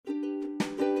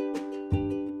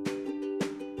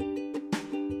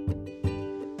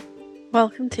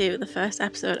Welcome to the first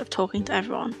episode of Talking to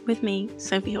Everyone with me,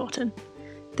 Sophie Horton.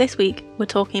 This week, we're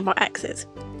talking about exes,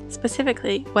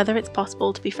 specifically whether it's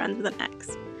possible to be friends with an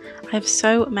ex. I have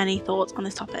so many thoughts on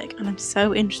this topic, and I'm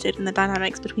so interested in the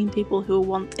dynamics between people who were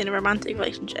once in a romantic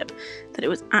relationship that it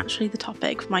was actually the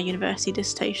topic for my university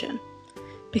dissertation.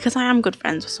 Because I am good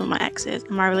friends with some of my exes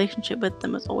and my relationship with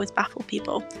them has always baffled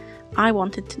people, I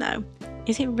wanted to know,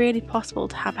 is it really possible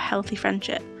to have a healthy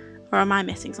friendship, or am I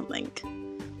missing something?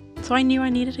 So I knew I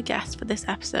needed a guest for this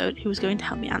episode who was going to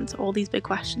help me answer all these big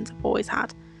questions I've always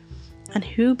had. And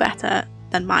who better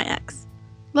than my ex?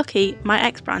 Lucky, my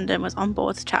ex Brandon was on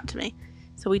board to chat to me,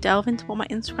 so we delve into what my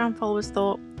Instagram followers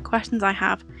thought, questions I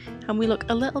have, and we look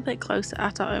a little bit closer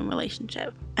at our own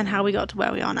relationship and how we got to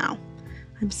where we are now.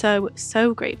 I'm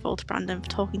so grateful to Brandon for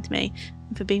talking to me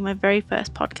and for being my very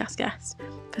first podcast guest.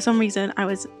 For some reason, I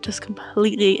was just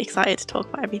completely excited to talk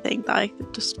about everything that I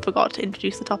just forgot to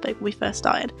introduce the topic when we first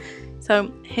started.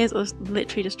 So here's us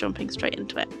literally just jumping straight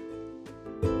into it.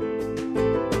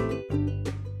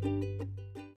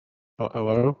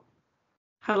 Hello?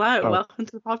 Hello, Oh. Welcome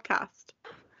to the podcast.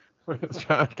 Let's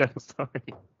try again, sorry.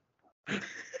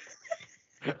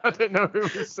 I didn't know who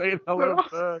was saying hello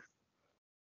first.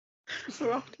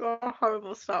 We're off to a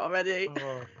horrible start already.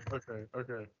 Oh,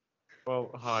 okay.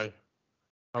 Well, hi.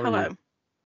 How Hello. are you?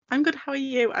 I'm good, how are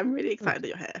you? I'm really excited that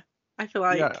you're here. I feel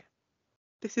like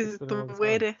this is the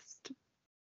weirdest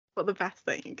but the best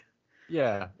thing.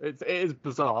 Yeah, it is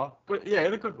bizarre, but yeah,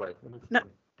 in a good way.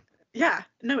 Yeah,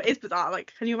 no, it is bizarre.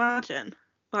 Like, can you imagine?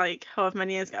 Like, however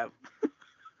many years ago.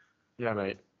 Yeah,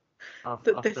 mate.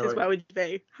 That this is where we'd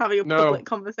be, having a public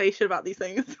conversation about these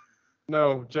things.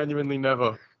 No, genuinely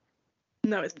never.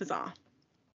 No, it's bizarre.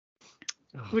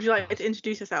 Would you like to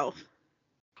introduce yourself?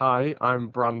 Hi, I'm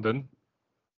Brandon.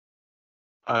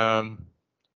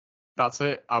 That's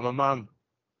it. I'm a man.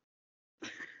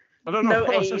 I don't know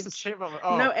what I was supposed to say about it.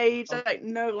 No age,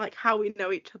 like how we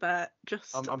know each other.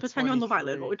 Just pretend you're on Love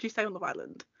Island. What would you say on Love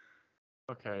Island?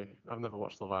 Okay, I've never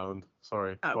watched Love Island.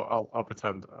 Sorry, but I'll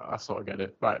pretend I sort of get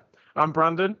it. Right, I'm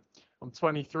Brandon. I'm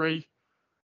 23.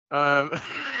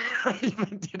 I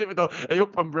even did it with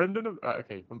I'm Brendan. Right,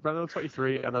 okay, I'm Brandon. I'm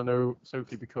 23, and I know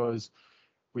Sophie because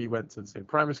we went to the same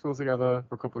primary school together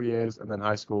for a couple of years, and then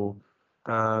high school,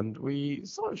 and we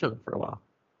saw each other for a while.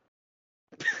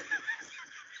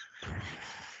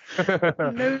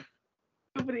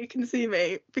 Nobody can see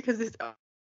me because it's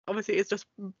obviously it's just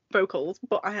vocals,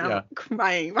 but I am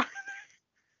crying.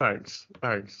 Thanks.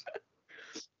 I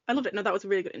loved it. No, that was a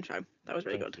really good intro. That was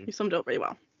really good. You summed it up really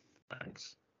well.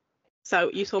 Thanks. So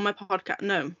you saw my podcast.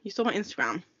 No, you saw my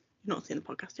Instagram. You've not seen the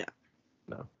podcast yet.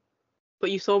 No. But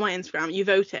you saw my Instagram. You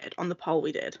voted on the poll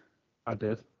we did. I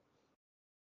did.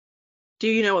 Do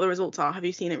you know what the results are? Have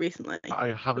you seen it recently? I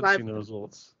haven't seen the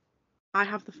results. I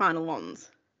have the final ones.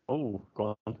 Oh,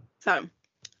 go on. So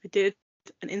I did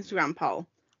an Instagram poll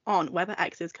on whether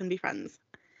exes can be friends.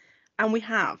 And we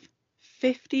have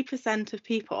 50% of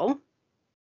people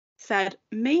said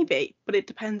maybe, but it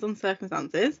depends on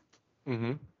circumstances.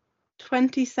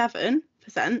 27%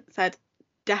 said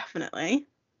definitely.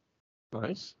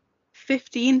 Nice.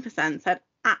 15% said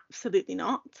absolutely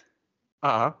not.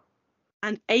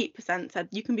 And 8% said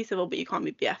you can be civil, but you can't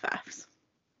be BFFs.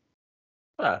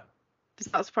 Yeah. Does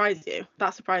that surprise you?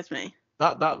 That surprised me.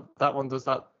 That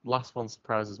last one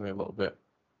surprises me a little bit.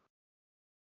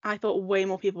 I thought way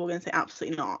more people were going to say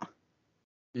absolutely not.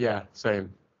 Yeah,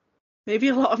 same. Maybe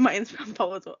a lot of my Instagram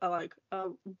followers are like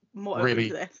more open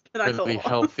to this than I thought.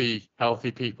 Really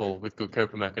healthy people with good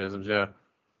coping mechanisms, yeah.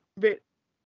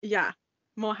 Yeah,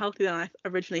 more healthy than I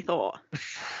originally thought.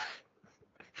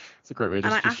 It's a great way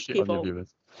to just shit on your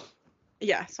viewers.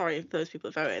 Yeah, sorry for those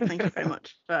people that voted. Thank you very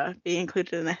much for being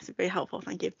included in this. It's very helpful,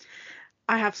 thank you.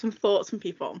 I have some thoughts from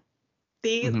people.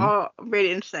 These are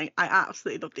really interesting. I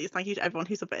absolutely love these. Thank you to everyone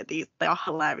who submitted these. They are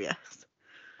hilarious.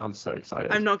 I'm so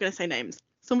excited. I'm not going to say names.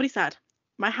 Somebody said,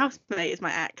 my housemate is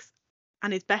my ex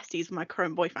and his besties with my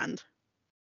current boyfriend.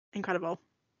 Incredible.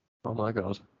 Oh my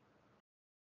god.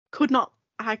 No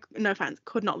offense,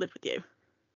 could not live with you.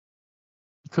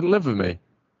 You couldn't live with me?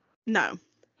 No.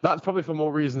 That's probably for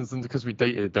more reasons than because we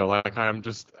dated, though. Like, I am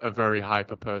just a very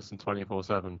hyper person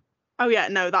 24/7. Oh, yeah,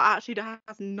 no, that actually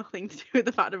has nothing to do with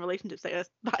the fact of relationship status.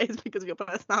 That is because of your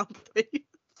personality.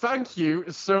 Thank you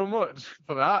so much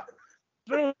for that.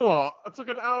 You know what? I took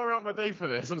an hour out of my day for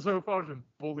this, and so far I've been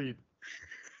bullied.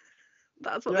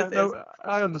 That's what this is.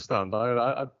 I understand.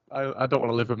 I don't want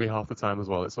to live with me half the time as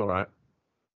well. It's all right.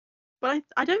 But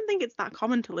I don't think it's that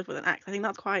common to live with an ex. I think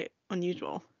that's quite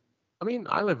unusual. I mean,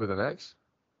 I live with an ex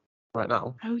right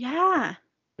now. Oh, yeah.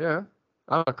 Yeah.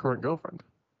 I have a current girlfriend.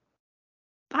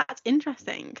 That's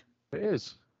interesting. It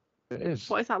is. It is.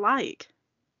 What is that like?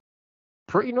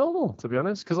 Pretty normal, to be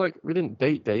honest, because like we didn't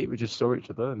date, we just saw each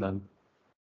other, and then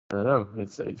I don't know,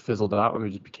 it fizzled out, and we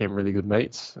just became really good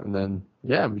mates, and then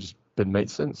yeah, we've just been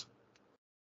mates since.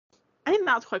 I think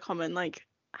that's quite common, like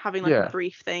having like a Yeah,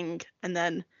 brief thing and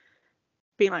then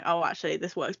being like, oh, actually,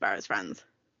 this works better as friends.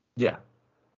 yeah,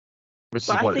 which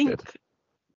But is I what it did. think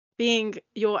being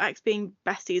your ex being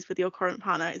besties with your current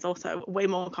partner is also way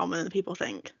more common than people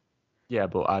think. Yeah,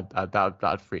 but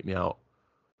that'd freak me out.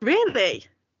 Really?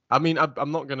 I mean,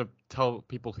 I'm not gonna tell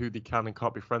people who they can and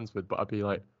can't be friends with, but I'd be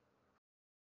like,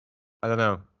 I don't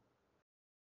know,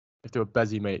 if they were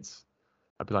Bezzy mates,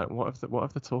 I'd be like, what if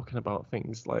they're talking about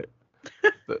things like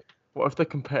that? What if they're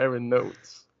comparing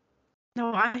notes?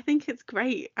 No, I think it's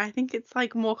great. I think it's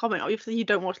like more common. Obviously, you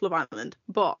don't watch Love Island,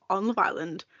 but on Love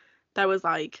Island, there was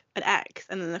like an ex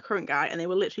and then the current guy, and they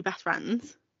were literally best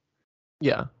friends.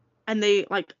 Yeah, And they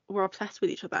like were obsessed with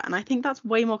each other. And I think that's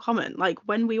way more common. Like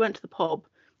when we went to the pub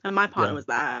and my partner yeah, was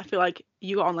there, I feel like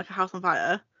you got on like a house on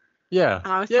fire, yeah,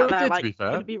 and I was yeah. sat We there did, to like be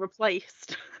fair. gonna be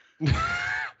replaced.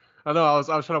 I know. I was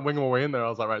trying to wing my way in there. I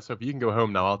was like, right, so if you can go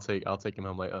home now, I'll take him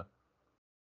home later.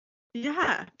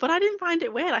 Yeah, but I didn't find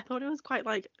it weird. I thought it was quite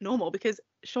like normal because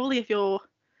surely if you're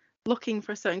looking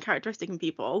for a certain characteristic in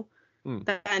people, Hmm.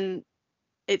 then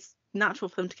it's natural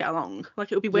for them to get along.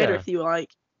 Like it would be weirder Yeah, if you were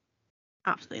like,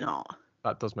 absolutely not.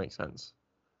 that does make sense.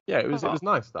 Yeah, it was But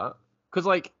nice that, because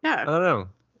like yeah, I don't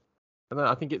know,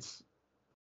 I think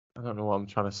I don't know what I'm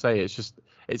trying to say. It's just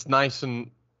it's nice and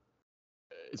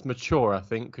it's mature, I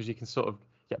think, because you can sort of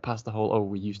get past the whole, oh,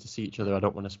 we used to see each other, I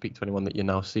don't want to speak to anyone that you're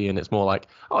now seeing. It's more like,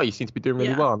 oh, you seem to be doing really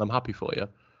yeah, well, and I'm happy for you.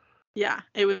 yeah.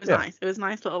 It was Yeah, nice. It was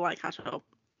nice little like catch up.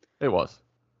 it was.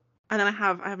 And then I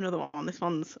have another one. This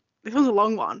one's a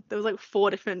long one. There was like 4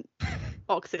 different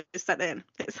boxes set in.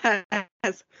 It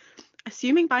says,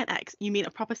 assuming by an ex you mean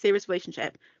a proper serious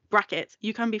relationship, brackets,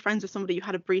 you can be friends with somebody you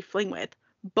had a brief fling with,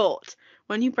 but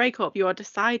when you break up, you are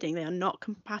deciding they are not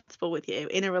compatible with you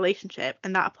in a relationship,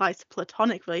 and that applies to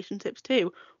platonic relationships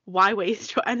too. Why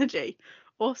waste your energy?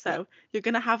 Also, you're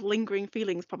going to have lingering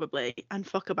feelings probably and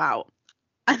fuck about.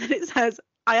 And then it says,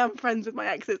 I am friends with my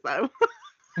exes though.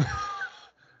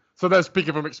 So they're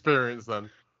speaking from experience then.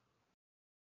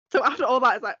 So after all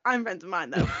that, it's like, I'm friends with mine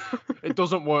though. It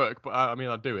doesn't work, but I mean,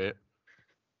 I do it.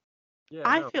 Yeah,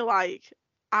 I no. feel like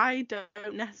I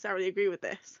don't necessarily agree with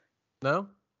this. No?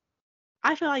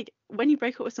 I feel like when you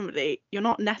break up with somebody, you're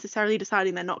not necessarily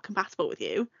deciding they're not compatible with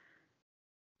you.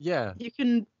 Yeah. You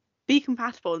can be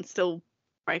compatible and still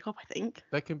break up, I think.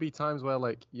 There can be times where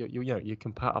like you're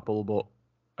compatible, but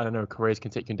I don't know, careers can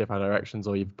take you in different directions,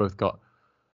 or you've both got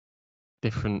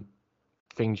different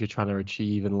things you're trying to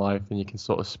achieve in life, and you can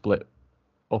sort of split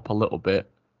up a little bit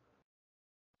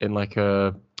in like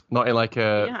a not in like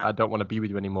a Yeah. I don't want to be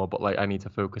with you anymore, but like I need to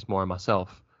focus more on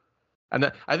myself. And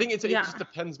I think it Yeah. just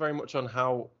depends very much on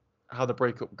how the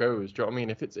breakup goes. Do you know what I mean?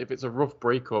 If it's a rough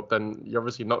breakup, then you're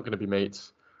obviously not going to be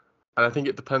mates. And I think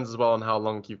it depends as well on how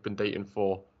long you've been dating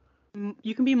for.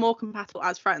 You can be more compatible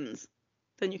as friends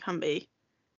than you can be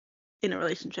in a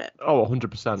relationship. Oh,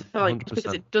 100%, So I feel like just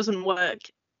because 100%. it doesn't work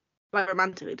like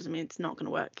romantically doesn't mean it's not going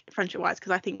to work friendship wise,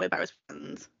 because I think we're better as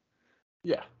friends.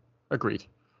 Yeah, agreed.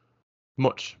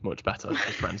 Much, much better as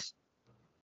friends.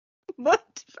 Much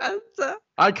better.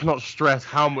 I cannot stress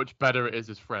how much better it is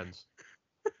as friends.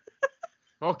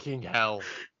 Fucking hell.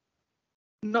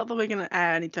 Not that we're going to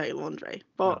air any dirty laundry,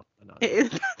 but No, no, it no. is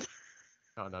better.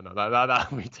 No.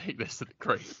 That we take this to the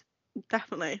grave.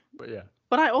 Definitely. But yeah.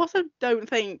 But I also don't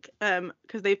think,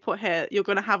 because they put here, you're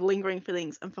going to have lingering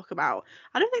feelings and fuck about.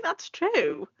 I don't think that's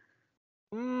true.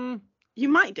 Mm, You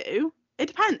might do. It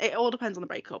depends. It all depends on the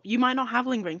breakup. You might not have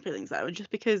lingering feelings though, and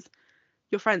just because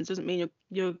you're friends doesn't mean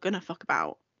you're gonna fuck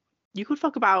about. You could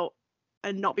fuck about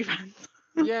and not be friends.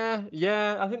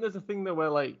 yeah. I think there's a thing there where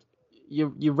like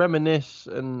you reminisce,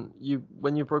 and you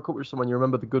when you broke up with someone, you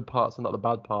remember the good parts and not the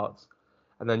bad parts,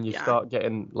 and then you Yeah. start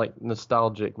getting like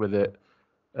nostalgic with it,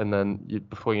 and then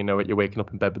before you know it, you're waking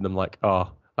up in bed with them like,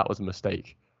 oh, that was a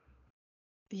mistake.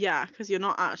 Yeah, because you're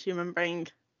not actually remembering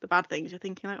the bad things. You're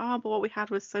thinking like, oh, but what we had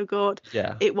was so good.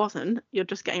 Yeah. It wasn't. You're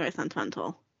just getting a bit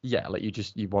sentimental. Yeah, like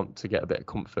you want to get a bit of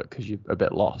comfort because you're a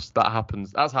bit lost. That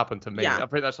happens. That's happened to me. Yeah. I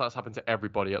think that's happened to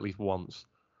everybody at least once.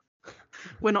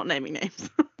 We're not naming names.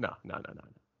 No.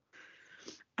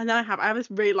 And then I have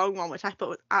this really long one which I thought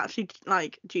was actually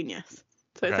like genius.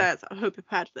 So it Okay. says, I hope you're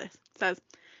prepared for this. It says,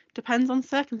 depends on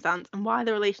circumstance and why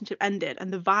the relationship ended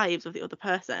and the vibes of the other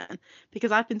person.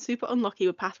 Because I've been super unlucky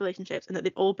with past relationships and that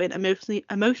they've all been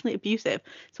emotionally abusive.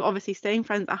 So obviously staying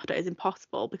friends after is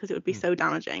impossible because it would be so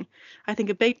damaging. I think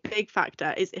a big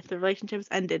factor is if the relationship has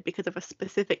ended because of a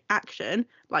specific action,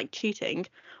 like cheating,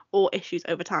 or issues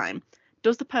over time.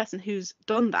 Does the person who's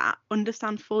done that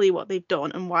understand fully what they've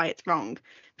done and why it's wrong?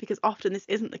 Because often this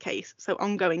isn't the case, so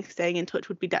ongoing staying in touch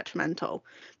would be detrimental.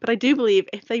 But I do believe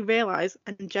if they realise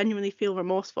and genuinely feel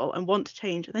remorseful and want to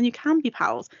change, then you can be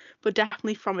pals, but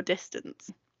definitely from a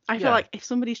distance. I feel Yeah. like if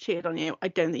somebody's cheated on you, I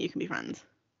don't think you can be friends.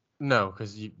 No,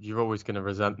 because you're always going to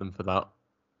resent them for that.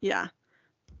 Yeah.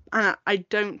 And I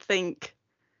don't think,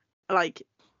 like,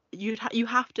 you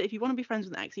have to, if you want to be friends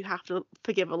with an ex, you have to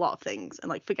forgive a lot of things and,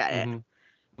 like, forget it.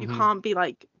 You can't be,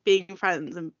 like, being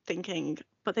friends and thinking,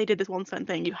 but they did this one certain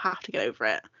thing. You have to get over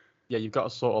it. Yeah, you've got to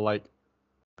sort of like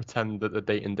pretend that the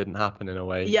dating didn't happen in a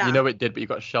way. Yeah. You know it did, but you've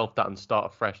got to shelf that and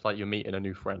start afresh like you're meeting a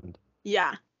new friend.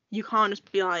 Yeah. You can't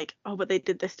just be like, oh, but they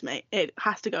did this to me. It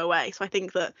has to go away. So I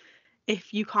think that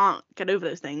if you can't get over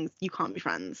those things, you can't be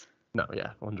friends. No,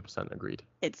 yeah, 100% agreed.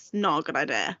 It's not a good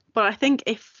idea. But I think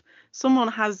if someone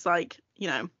has, like,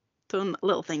 done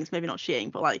little things, maybe not cheating,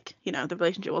 but, like, the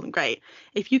relationship wasn't great,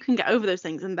 if you can get over those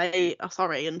things and they are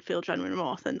sorry and feel genuine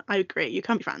remorse, then I agree, you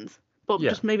can be friends, but Yeah.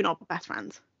 just maybe not best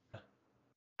friends.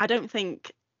 I don't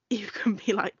think you can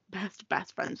be, like, best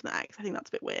friends with an ex. I think that's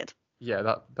a bit weird. Yeah,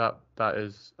 that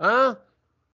is well,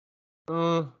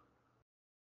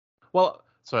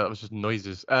 sorry, that was just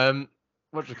noises.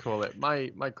 What do you call it? My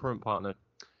current partner,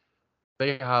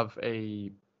 they have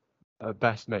a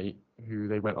best mate who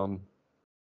they went on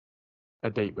a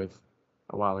date with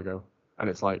a while ago, and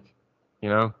it's like,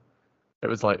 it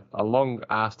was like a long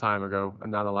ass time ago,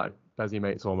 and now they're like busy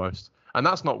mates almost, and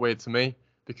that's not weird to me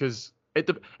because it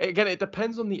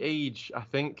depends on the age, I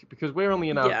think, because we're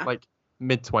only in our Yeah. like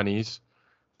mid-20s.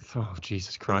 Oh,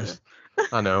 Jesus Christ.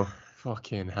 I know,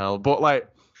 fucking hell, but like,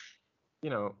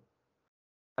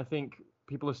 I think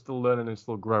people are still learning and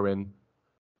still growing.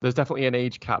 There's definitely an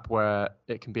age cap where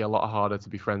it can be a lot harder to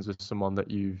be friends with someone that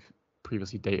you've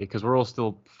previously dated because we're all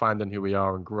still finding who we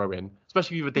are and growing,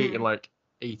 especially if you were dating like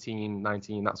 18,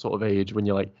 19, that sort of age when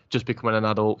you're like just becoming an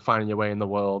adult, finding your way in the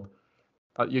world.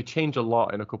 You change a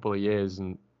lot in a couple of years,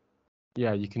 and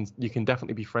yeah, you can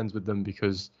definitely be friends with them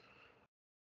because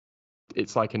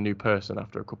it's like a new person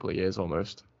after a couple of years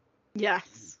almost.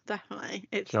 Yes, definitely.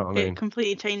 Do you know what I It mean?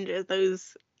 completely changes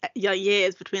those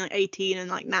years between, like, 18 and,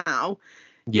 like, now.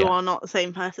 You Yeah. are not the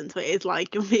same person, so it is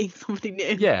like you're meeting somebody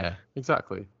new. Yeah,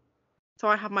 exactly. So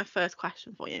I have my first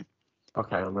question for you.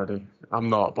 Okay, I'm ready. I'm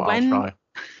not, but I'll When try.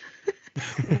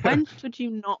 when should you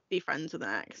not be friends with an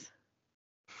ex?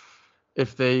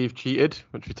 If they've cheated,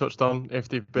 which we touched on, if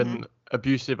they've Mm-hmm. been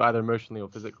abusive either emotionally or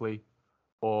physically,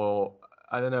 or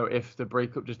I don't know, if the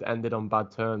breakup just ended on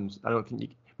bad terms, I don't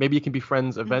think maybe you can be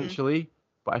friends Mm-hmm. eventually,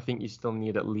 but I think you still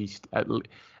need at least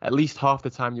half the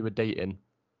time you were dating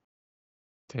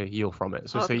to heal from it.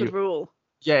 So Oh, that's say a good rule.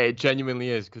 yeah, it genuinely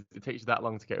is because it takes you that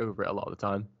long to get over it a lot of the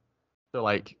time. So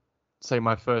like, say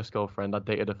my first girlfriend, I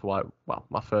dated her for like, well,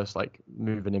 my first like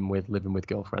moving in with, living with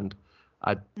girlfriend.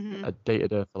 I Mm-hmm. I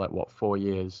dated her for like what 4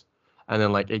 years, and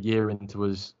then like a year into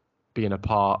us being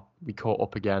apart, we caught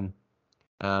up again,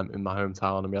 in my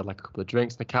hometown, and we had like a couple of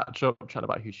drinks and a catch up, chatting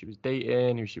about who she was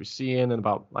dating, who she was seeing, and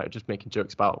about like just making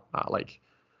jokes about like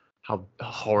how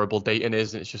horrible dating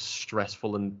is, and it's just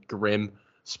stressful and grim,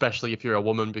 especially if you're a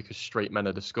woman because straight men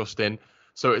are disgusting.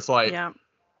 So it's like, Yeah.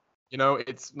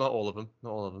 it's not all of them,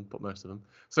 but most of them.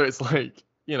 So it's like,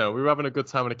 we were having a good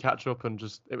time and a catch up, and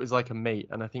just it was like a mate.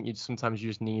 And I think sometimes you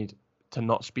just need to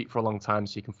not speak for a long time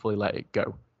so you can fully let it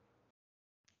go.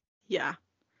 Yeah.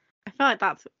 I feel like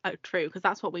that's true because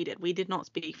that's what we did. We did not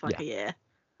speak for like Yeah. a year.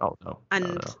 Oh no, no,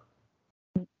 And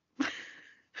no.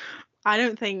 I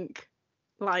don't think,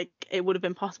 like, it would have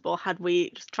been possible had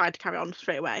we just tried to carry on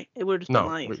straight away. It would have just been No,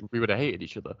 like, we would have hated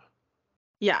each other.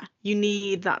 yeah, you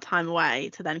need that time away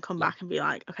to then come Yeah. back and be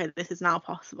like, okay, this is now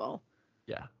possible.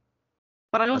 Yeah.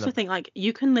 But I And also think, like,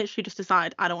 you can literally just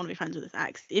decide, I don't want to be friends with this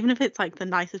ex, even if it's like the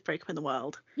nicest breakup in the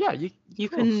world. yeah, You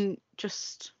of course. can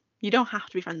just, you don't have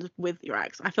to be friends with your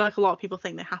ex. I feel like a lot of people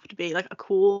think they have to be like a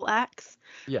cool ex.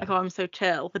 Yeah. Like, oh, I'm so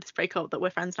chill for this breakup that we're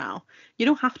friends now. You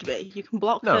don't have to be. You can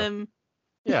block No. them.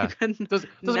 You Yeah. can Doesn't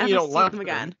mean you never don't see like them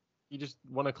again. You just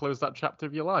want to close that chapter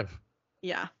of your life.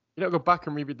 Yeah. You don't go back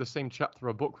and reread the same chapter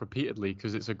of a book repeatedly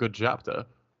because it's a good chapter.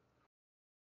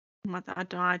 I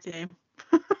don't know, I do.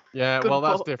 Yeah, well, Good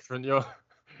that's book. different.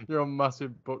 You're a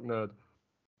massive book nerd.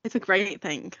 It's a great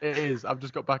thing. It is. I've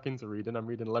just got back into reading. I'm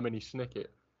reading Lemony Snicket.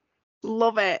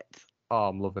 Love it. Oh,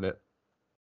 I'm loving it.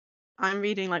 I'm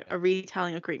reading like a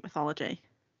retelling of Greek mythology.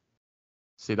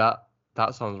 See that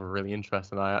sounds really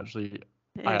interesting. I actually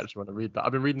It I is. actually want to read that.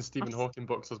 I've been reading Stephen Hawking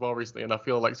books as well recently, and I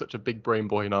feel like such a big brain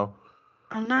boy now.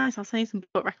 Oh, nice. I'll send you some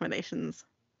book recommendations.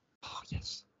 Oh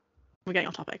yes. We're getting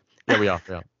off topic. Yeah, we are.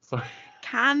 We are. Sorry.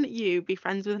 Can you be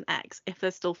friends with an ex if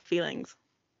there's still feelings?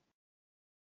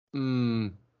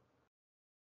 You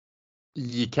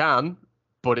can,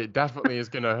 but it definitely is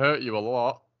going to hurt you a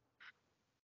lot.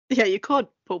 Yeah, you could,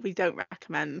 but we don't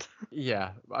recommend.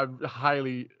 Yeah, I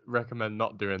highly recommend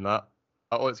not doing that.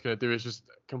 All it's going to do is just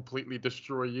completely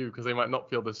destroy you because they might not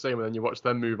feel the same, and then you watch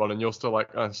them move on, and you're still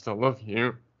like, I still love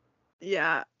you.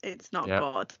 Yeah, it's not Yeah.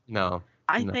 good. No.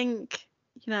 I No. think,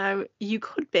 you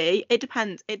could be. It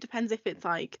depends. It depends if it's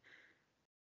like,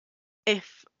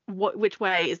 which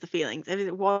way is the feelings? Is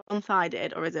it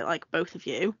one-sided or is it like both of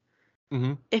you?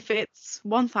 Mhm. If it's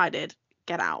one-sided,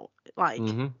 get out. Like,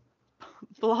 Mhm.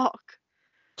 block,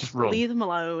 Just run. leave them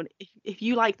alone. If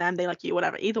you like them, they like you,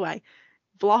 whatever. Either way,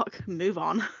 block, move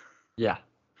on. Yeah.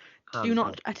 Do Hands down.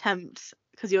 not attempt,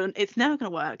 because it's never going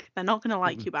to work. They're not going to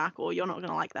like Mm-mm. you back, or you're not going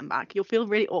to like them back. You'll feel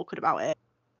really awkward about it.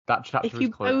 That chapter If is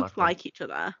you closed, my both friend. like each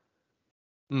other,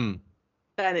 Mm.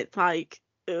 then it's like,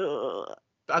 ugh.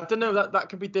 I don't know. That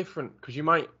could be different because you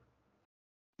might.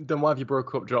 Then why have you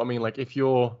broke up? Do you know what I mean? Like if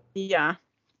Yeah.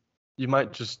 you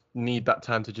might just need that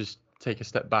time to just take a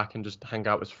step back and just hang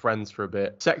out as friends for a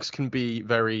bit. Sex can be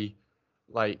very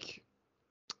like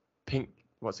pink,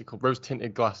 what's it called? Rose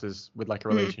tinted glasses with like a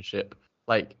Mm. relationship.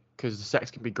 Like, because the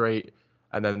sex can be great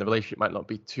and then the relationship might not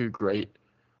be too great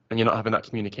and you're not having that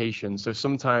communication. So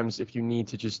sometimes if you need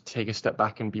to just take a step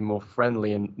back and be more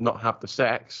friendly and not have the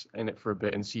sex in it for a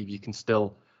bit and see if you can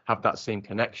still have that same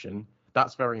connection,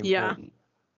 that's very Yeah. important.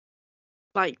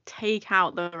 Like, take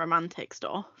out the romantic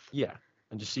stuff. Yeah.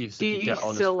 And just see if Do you you get on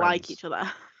as still like friends. each other?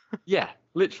 Yeah,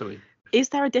 literally. Is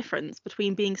there a difference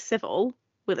between being civil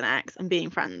with an ex and being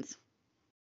friends?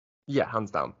 Yeah,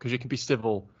 hands down. Because you can be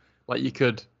civil. Like you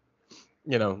could,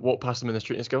 walk past them in the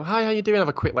street and just go, "Hi, how you doing?" Have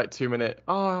a quick like 2 minute.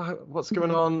 Oh, what's going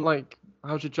Mhm. on? Like,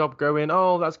 how's your job going?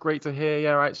 Oh, that's great to hear.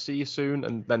 Yeah, right. See you soon.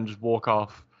 And then just walk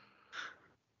off.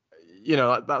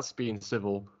 That's being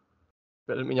civil.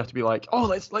 But I don't mean you have to be like, "Oh,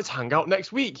 let's hang out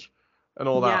next week," and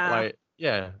all that. Yeah. Like,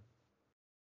 yeah,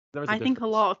 there is a I think a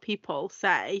difference. lot of people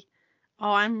say,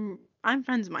 "Oh, I'm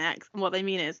friends with my ex," and what they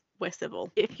mean is we're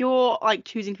civil. If you're like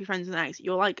choosing to be friends with an ex,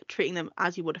 you're like treating them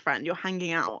as you would a friend. You're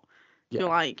hanging out. You're Yeah,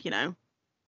 like, you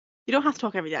don't have to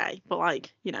talk every day, but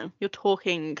like, you're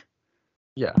talking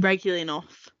yeah. regularly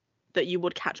enough that you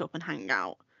would catch up and hang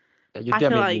out. Yeah, you're I feel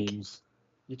demi like, memes.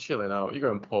 You're chilling out. You're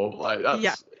going pub. Like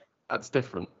yeah, that's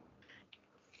different.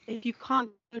 if you can't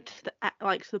go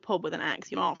to the pub with an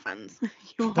ex, you're not friends.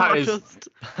 You That are is just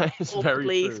that is very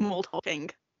awkwardly true. small talking.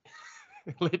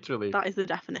 Literally, That is the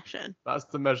definition. that's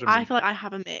the I measurement. feel like I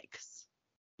have a mix.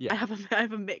 Yeah. I have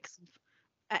a mix of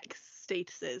ex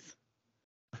statuses.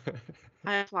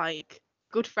 I have like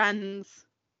good friends,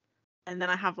 and then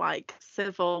I have like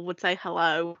civil, would say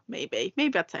hello, maybe.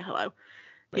 Maybe I'd say hello.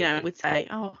 Maybe. Would say,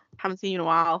 oh, haven't seen you in a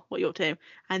while. What you up to?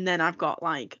 And then I've got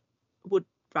like, would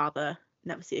rather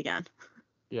never see again.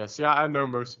 Yeah, see, I know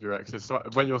most of your exes, so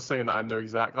when you're saying that, I know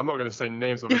exactly. I'm not going to say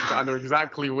names, obviously, but I know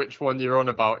exactly which one you're on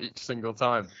about each single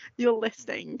time. You're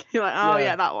listing. You're like, oh Yeah,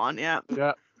 yeah, that one, yeah.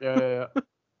 yeah, yeah.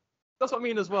 That's what I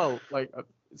mean as well. Like,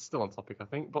 it's still on topic, I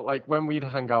think, but like when we'd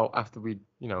hang out after we'd,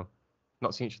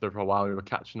 not seen each other for a while, we were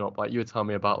catching up. Like you would tell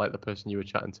me about like the person you were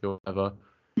chatting to or whatever,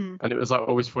 Hmm. and it was like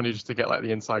always funny just to get like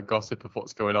the inside gossip of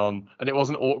what's going on. And it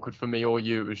wasn't awkward for me or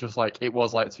you. It was just like it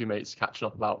was like two mates catching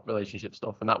up about relationship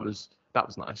stuff, and that was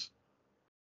nice.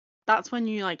 That's when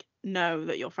you like know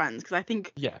that you're friends. Because I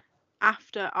think Yeah,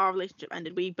 after our relationship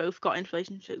ended, we both got into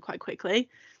relationships quite quickly,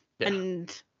 yeah,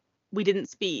 and we didn't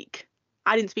speak.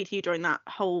 I didn't speak to you during that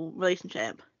whole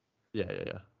relationship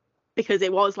yeah. because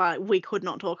it was like we could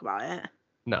not talk about it.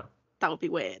 No, That would be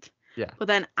weird. yeah. But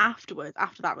then afterwards,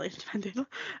 after that relationship ended,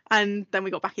 and then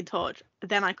we got back in touch,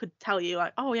 then I could tell you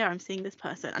like, oh yeah, I'm seeing this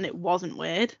person, and it wasn't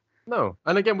weird. No.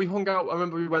 And again, we hung out. I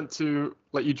remember we went to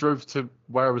like you drove to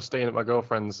where I was staying at my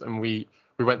girlfriend's, and we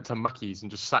went to Mackey's and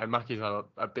just sat in Mackey's and had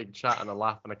a big chat and a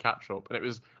laugh and a catch up. And it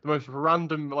was the most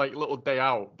random like little day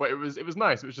out, but it was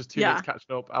nice. It was just two mates Yeah,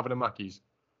 catching up, having a Mackey's.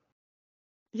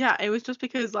 yeah. It was just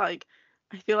because like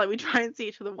I feel like we try and see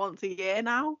each other once a year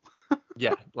now.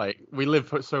 Yeah, like we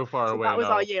live so far So away that was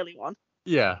our now. yearly one.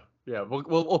 Yeah, yeah.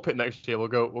 We'll up it next year. We'll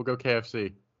go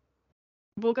KFC.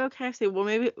 We'll go KFC. Well,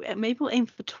 maybe we'll aim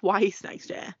for twice next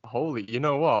year. Holy, you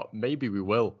know what? Maybe we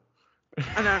will.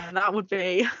 I know that would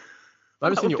be I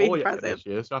haven't that seen would you be all yet impressive. this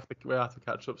year, so we have to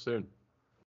catch up soon.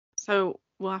 So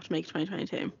we'll have to make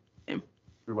 2022.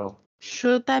 We will.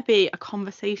 Should there be a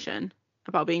conversation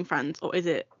about being friends, or is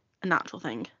it a natural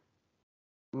thing?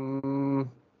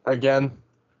 Again,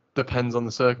 depends on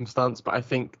the circumstance, but I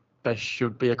think there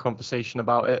should be a conversation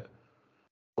about it.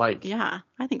 Like, Yeah,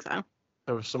 I think so.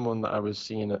 there was someone that I was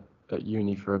seeing at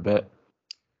uni for a bit.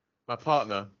 My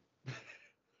partner,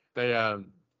 they I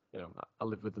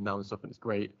live with them now and stuff, and it's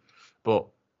great. But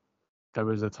there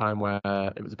was a time where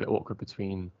it was a bit awkward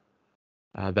between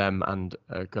them and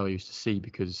a girl I used to see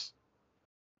because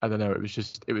I don't know, it was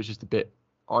just a bit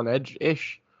on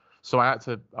edge-ish. So I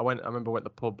remember I went to the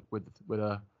pub with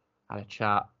her, had a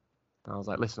chat, and I was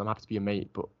like, listen, I'm happy to be a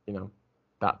mate, but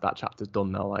that chapter's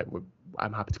done now. Like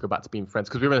I'm happy to go back to being friends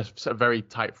because we were in a very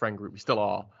tight friend group. We still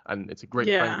are, and it's a great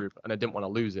friend Yeah. group, and I didn't want to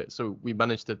lose it. So we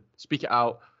managed to speak it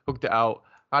out, hugged it out,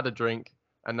 had a drink,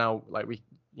 and now like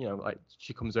like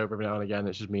she comes over every now and again.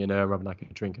 It's just me and her having like a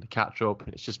drink and a catch up,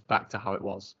 and it's just back to how it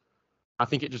was. I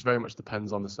think it just very much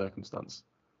depends on the circumstance.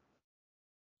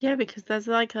 Yeah, because there's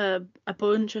like a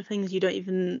bunch of things you don't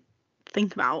even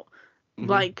think about. Hmm.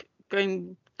 Like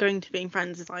going to being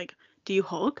friends is like, do you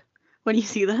hug when you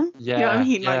see them? You know what I Yeah,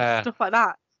 mean? Like yeah. stuff like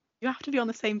that. You have to be on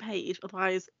the same page,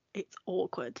 otherwise it's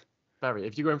awkward. Very.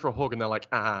 If you go in for a hug and they're like,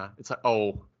 it's like,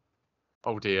 oh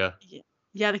dear. Yeah,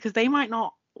 yeah, because they might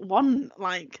not want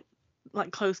like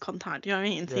close contact. You know what I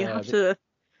mean? So you Yeah, have to.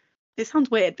 It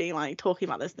sounds weird being like talking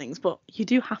about those things, but you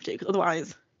do have to, because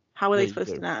otherwise, how are yeah, they you supposed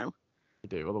to do. know? You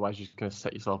do. Otherwise, you're just gonna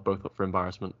set yourself both up for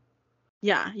embarrassment.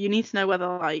 Yeah, you need to know whether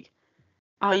like,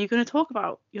 are you going to talk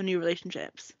about your new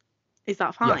relationships? Is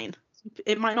that Yeah, fine?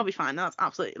 It might not be fine. That's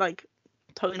absolutely like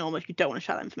totally normal if you don't want to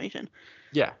share that information.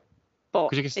 yeah. But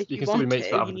Because if you you can still be want mates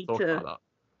to, without you having to need talk to, about that.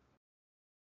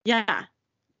 yeah,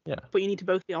 Yeah. but you need to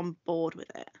both be on board with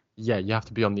it. Yeah, you have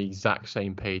to be on the exact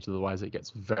same page, otherwise it gets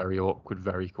very awkward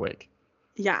very quick.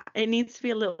 Yeah, it needs to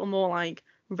be a little more like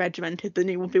regimented than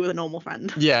you would be with a normal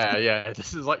friend. Yeah, yeah.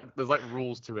 This is like there's like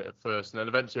rules to it at first, and then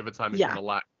eventually over time it's Yeah, gonna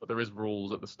lack. But there is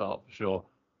rules at the start for sure.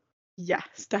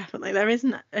 yes, definitely. There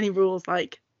isn't any rules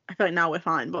like I feel like now we're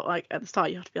fine, but like at the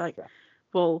start you have to be like, Yeah.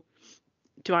 well,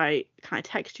 do I kind of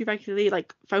text you regularly?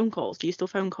 Like phone calls, do you still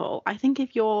phone call? I think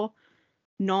if you're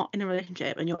not in a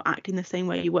relationship and you're acting the same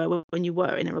way you were when you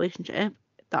were in a relationship,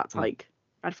 that's Mm. like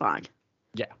red flag.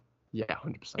 Yeah, yeah, It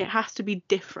 100%. has to be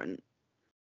different.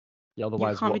 Yeah, You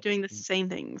otherwise can't be what? doing the same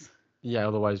things. Yeah,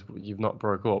 otherwise you've not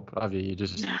broke up, have you? No, You've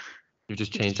just you're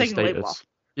just changed the taking the label status. off.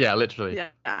 Yeah, literally.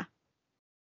 Yeah,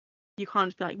 you can't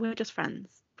just be like, we're just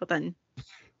friends, but then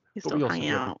you're But still we also hanging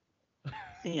go. out.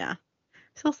 Yeah,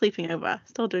 still sleeping over,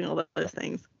 still doing all those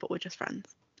things, but we're just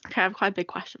friends. Okay, I have quite a big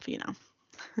question for you now.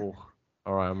 Oh,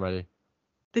 all right, I'm ready.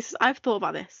 I've thought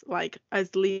about this like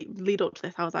as lead up to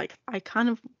this. I was like, I kind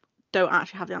of don't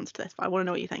actually have the answer to this, but I want to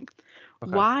know what you think.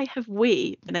 Okay. Why have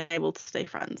we been able to stay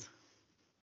friends?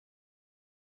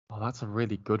 Oh, that's a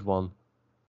really good one.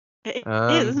 It is,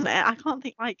 Um, isn't it? I can't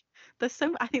think like I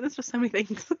think there's just so many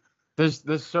things.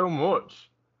 there's so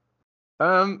much.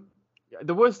 Um,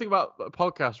 the worst thing about a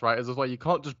podcast, right, is like you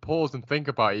can't just pause and think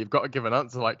about it. You've got to give an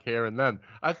answer like here and then.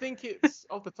 I think it's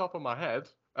off the top of my head.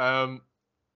 Um,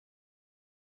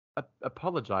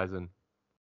 apologizing,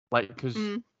 like because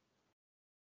Mm,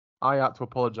 I had to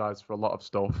apologize for a lot of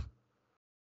stuff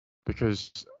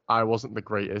because I wasn't the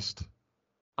greatest.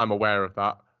 I'm aware of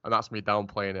that, and that's me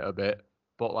downplaying it a bit.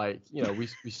 But like, we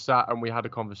sat and we had a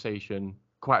conversation,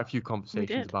 quite a few we conversations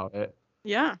did. about it,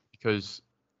 Yeah. because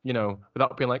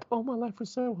without being like, oh, my life was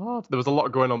so hard. There was a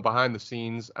lot going on behind the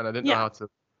scenes, and I didn't know Yeah. how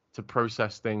to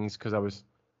process things because I was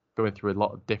going through a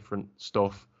lot of different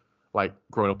stuff, like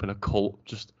growing up in a cult.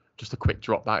 Just a quick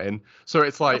drop that in. So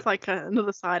it's That's like, like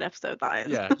another side episode that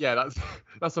is. yeah,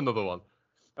 that's another one.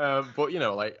 But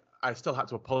like I still had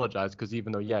to apologize because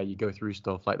even though you go through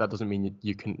stuff like that doesn't mean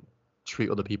you can treat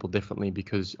other people differently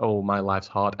because my life's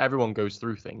hard. Everyone goes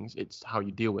through things. It's how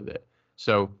you deal with it.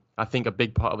 So I think a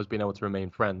big part of us being able to remain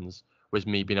friends was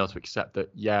me being able to accept that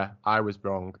I was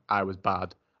wrong, I was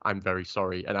bad, I'm very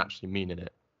sorry, and actually meaning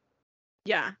it.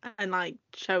 Yeah, and like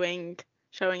showing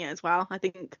it as well. I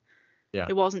think Yeah,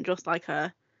 it wasn't just like oh,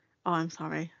 I'm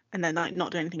sorry, and then like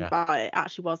not doing anything yeah, about it. It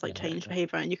actually was yeah, like yeah, changed yeah.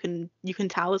 behavior, and you can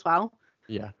tell as well,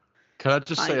 Yeah. Can I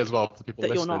just say as like well to people that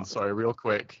you're listening, not. sorry, real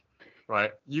quick,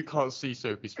 right? You can't see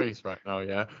Sophie's face right now,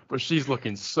 yeah, but she's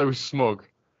looking so smug.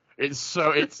 It's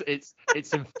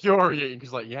infuriating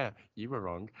because like, you were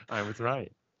wrong, I was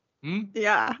right. Hmm?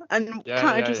 Yeah, and Yeah, can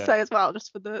I yeah, just yeah. say as well,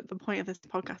 just for the point of this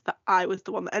podcast, that I was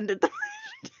the one that ended the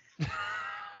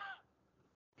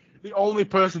The only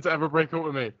person to ever break up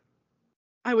with me.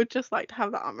 I would just like to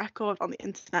have that on record on the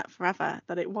internet forever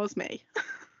that it was me.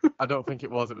 I don't think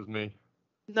it was me.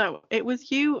 No, it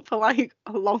was you for like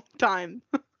a long time.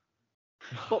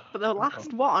 But the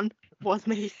last one was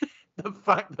me. The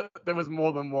fact that there was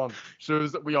more than one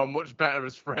shows that we are much better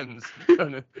as friends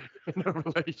than in a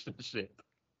relationship.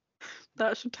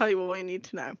 That should tell you all you need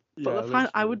to know. But Yeah, the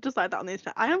fact I literally. would decide that on the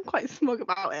internet. I am quite smug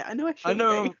about it. I know I I shouldn't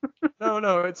know. be.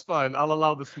 No, it's fine. I'll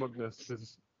allow the smugness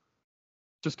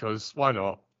just cause. Why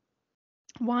not?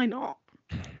 Why not?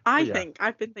 But I yeah. think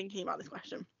I've been thinking about this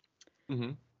question.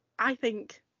 Mhm. I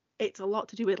think it's a lot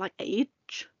to do with like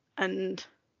age and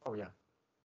Oh yeah.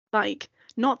 like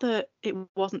not that it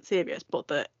wasn't serious, but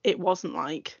that it wasn't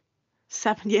like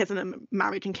 7 years in a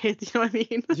marriage and kids. You know what I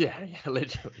mean? Yeah,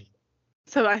 literally.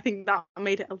 So I think that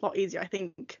made it a lot easier. I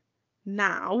think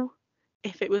now,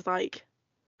 if it was like,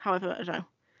 however, I don't know,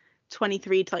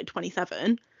 23 to like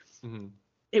 27, Mhm.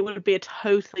 it would be a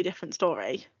totally different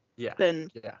story Yeah.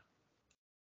 than Yeah.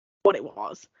 what it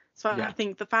was. So I Yeah.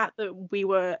 think the fact that we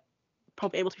were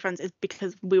probably able to be friends is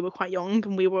because we were quite young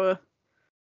and we were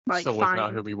like Still working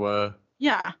out who fine. we were.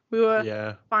 Yeah, we were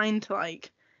Yeah. fine to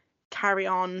like carry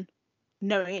on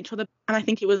knowing each other. And I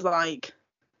think it was like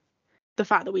the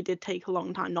fact that we did take a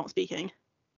long time not speaking.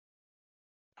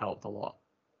 Helped a lot.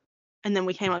 And then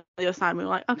we came out the other side and we were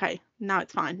like, okay, now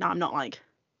it's fine. Now I'm not like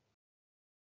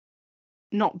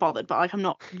not bothered, but like I'm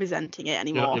not resenting it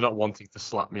anymore. You're not wanting to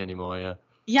slap me anymore, yeah.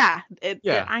 Yeah, Yeah.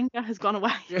 the anger has gone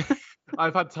away. Yeah.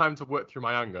 I've had time to work through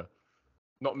my anger.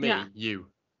 Not Yeah, me, you.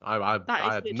 I that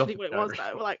is had literally nothing what it to was anger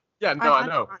though. for. Like Yeah, I no, I had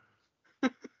know. time.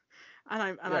 And I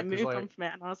Yeah, because moved on like, from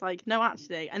it and I was like, no,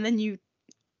 actually. And then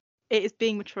it is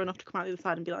being mature enough to come out the other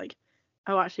side and be like,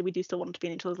 oh, actually, we do still want to be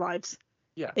in each other's lives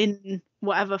yeah, in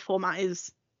whatever format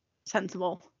is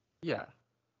sensible. yeah.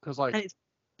 Because like, And it's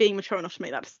being mature enough to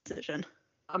make that decision.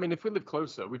 I mean, if we lived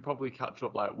closer, we'd probably catch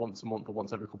up like once a month or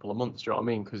once every couple of months. Do you know what I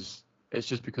mean? Because it's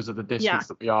just because of the Yeah, distance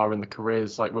that we are in the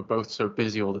careers. Like, we're both so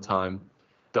busy all the time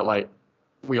that like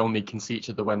we only can see each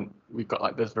other when we've got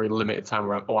like this very limited time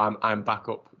where I'm back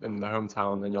up in the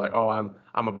hometown, and you're like, oh,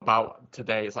 I'm about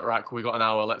today. It's like, right, cool, we got an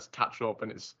hour, let's catch up.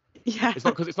 And yeah. it's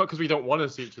not because we don't want to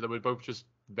see each other. We're both just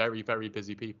very, very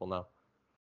busy people now.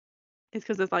 It's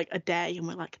because there's like a day and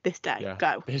we're like, this day, Yeah,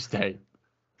 go. this day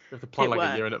we have to plan It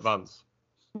like a year works. in advance.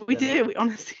 We Yeah, do. We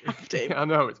honestly have to. I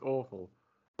know it's awful.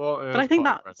 Well, But I it's think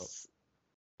part of growing up. that's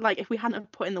like if we hadn't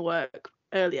have put in the work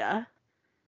earlier,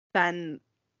 then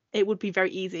it would be very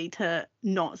easy to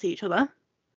not see each other.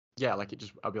 Yeah, like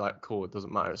I'd be like, cool, it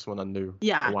doesn't matter. It's someone I knew a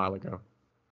Yeah, while ago.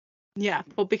 yeah.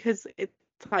 But because it's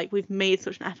like we've made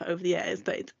such an effort over the years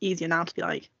that it's easier now to be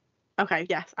like, okay,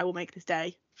 yes, I will make this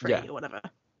day Yeah, free or whatever.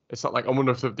 it's not like I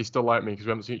wonder if they still like me because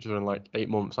we haven't seen each other in like 8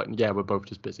 months. Like, yeah, we're both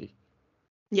just busy.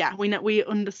 Yeah, we know we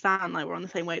understand like we're on the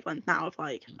same wavelength now of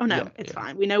like, oh no, Yeah, it's yeah.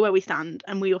 fine. We know where we stand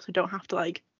and we also don't have to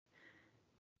like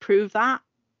prove that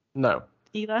No,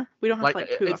 either. We don't have to like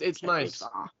like prove it's how engaged we nice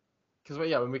are. because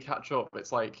yeah, when we catch up,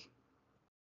 it's like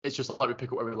it's just like we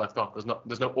pick up where we left off. There's no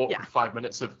Yeah, awkward 5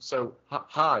 minutes of so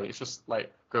hi. It's just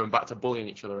like going back to bullying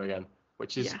each other again,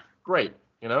 which is yeah. great.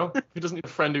 You know, who doesn't need a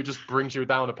friend who just brings you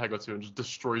down a peg or two and just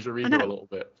destroys your I ego a know. little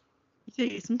bit? You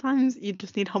do. Sometimes you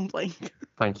just need humbling.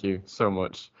 Thank you so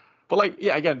much. But like,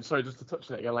 yeah, again, sorry, just to touch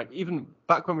on it again. Like, even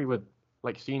back when we were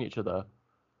like seeing each other,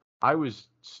 I was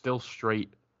still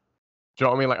straight. Do you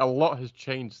know what I mean? Like, a lot has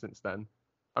changed since then.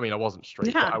 I mean, I wasn't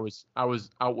straight, but Yeah, I was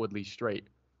outwardly straight.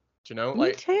 Do you know? me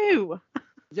Like, too.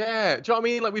 yeah. Do you know what I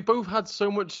mean? Like, we both had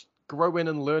so much growing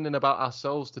and learning about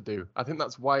ourselves to do. I think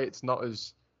that's why it's not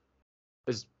as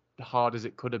hard as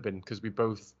it could have been because we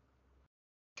both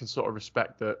can sort of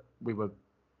respect that we were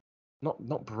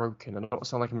not broken. I don't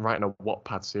sound like I'm writing a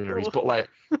Wattpad series, Oh, but like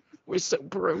we're so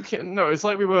broken. No, it's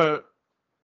like we were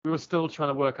still trying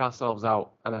to work ourselves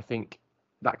out, and I think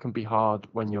that can be hard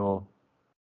when you're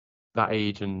that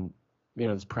age and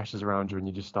there's pressures around you and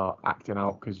you just start acting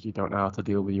out because you don't know how to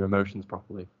deal with your emotions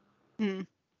properly. mm.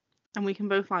 And we can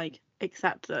both like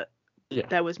accept that Yeah,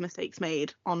 there was mistakes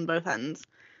made on both ends.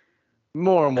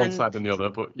 more on one And side than the other,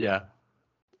 but yeah,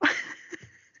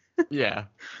 yeah,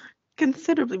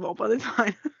 considerably more, but it's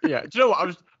fine. yeah. Do you know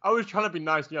what? I was trying to be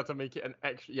nice, and you had to make it an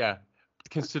extra. Yeah,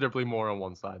 considerably more on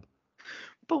one side.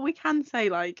 But we can say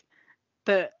like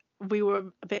that we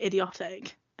were a bit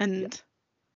idiotic Yeah. and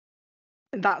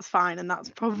that's fine. And that's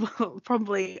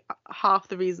probably half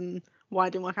the reason why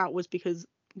it didn't work out was because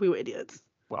we were idiots.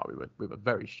 Well, we were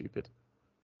very stupid,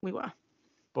 We were.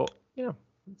 but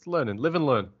it's learning, live and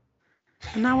learn.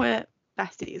 And now we're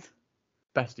besties.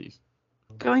 Besties.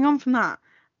 Going on from that,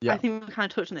 I Yeah. think we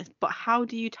kind of touched on this, but how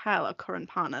do you tell a current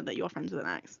partner that you're friends with an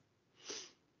ex?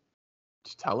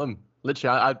 Just tell them.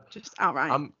 Literally, Just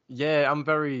outright. I'm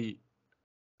very,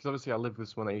 because obviously I live with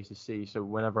someone I used to see, so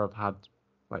whenever I've had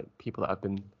like people that I've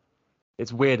been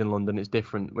it's weird in London. It's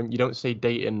different. When you don't say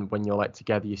dating when you're like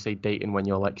together, you say dating when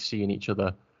you're like seeing each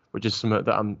other, which is something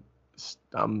that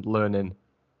I'm learning.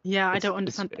 Yeah, I It's don't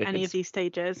it's understand any of it's these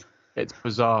stages. it's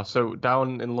bizarre. So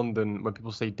down in London, when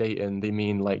people say dating, they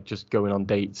mean like just going on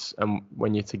dates, and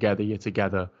when you're together, you're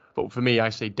together. But for me, I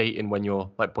say dating when you're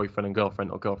like boyfriend and girlfriend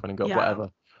or girlfriend and girl, Yeah.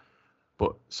 whatever.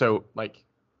 But so like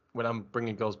when I'm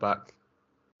bringing girls back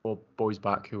or boys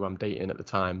back who I'm dating at the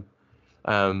time,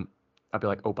 I'd be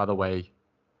like, oh, by the way,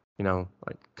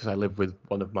 like because I live with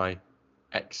one of my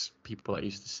ex people I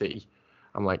used to see.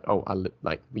 I'm like, oh,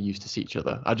 like we used to see each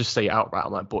other. I just say it outright.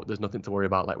 I'm like, but there's nothing to worry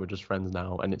about. Like we're just friends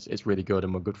now, and it's really good,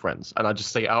 and we're good friends. And I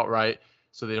just say it outright,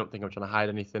 so they don't think I'm trying to hide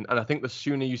anything. And I think the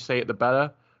sooner you say it, the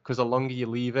better, because the longer you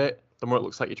leave it, the more it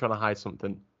looks like you're trying to hide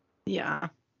something. Yeah.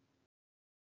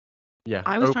 Yeah,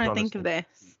 I was open trying to think of honesty.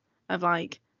 this, of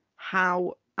like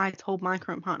how I told my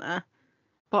current partner,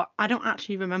 but I don't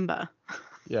actually remember.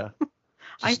 Yeah,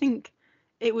 I just think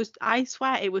I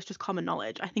swear it was just common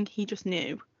knowledge. I think he just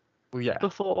knew well, yeah,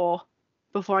 before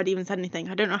I'd even said anything.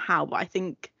 I don't know how, but I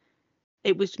think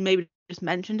it was maybe just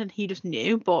mentioned and he just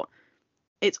knew, but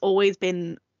it's always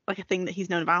been like a thing that he's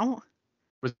known about.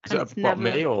 was it And it's about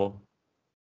never, me or?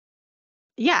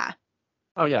 yeah,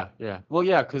 Oh yeah, yeah. Well,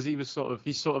 yeah, because he sort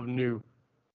of knew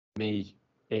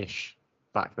me-ish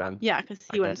back then, yeah, because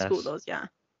I he went to school with guess. us, yeah.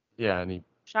 Yeah, and he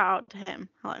Shout out to him.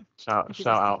 Hello, shout if he's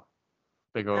shout listening. out,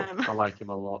 big up. Um, I like him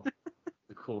a lot.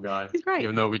 The cool guy. he's great.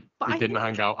 Even though we But we I didn't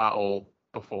hang think, out at all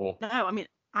before. no, I mean,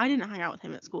 I didn't hang out with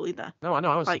him at school either. No, I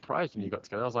know. I was Like, surprised when you got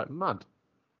together. I was like, mad.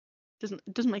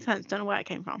 doesn't make sense. Don't know where it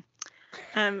came from.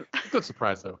 Um, Good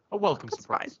surprise though. A welcome good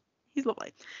surprise. surprise. He's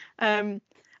lovely.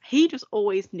 He just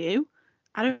always knew.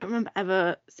 I don't remember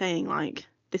ever saying like,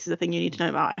 this is a thing you need to know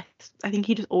about. I think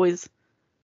he just always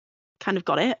kind of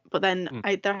got it. But then Hmm.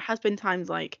 there has been times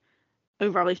like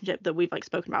over our relationship that we've like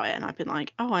spoken about it, and I've been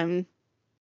like, oh, I'm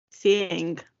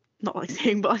seeing, not like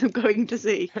seeing, but I'm going to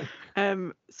see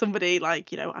somebody,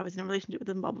 like, I was in a relationship with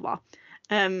them, blah blah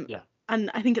blah. Yeah.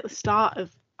 And I think at the start of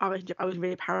our relationship, I was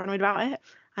really paranoid about it,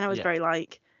 and I was Yeah. very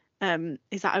like,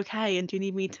 is that okay? And do you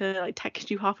need me to like text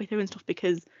you halfway through and stuff?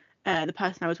 Because the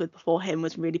person I was with before him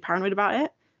was really paranoid about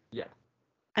it, Yeah.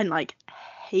 and like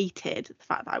hated the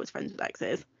fact that I was friends with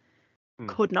exes. Hmm.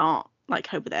 Could not like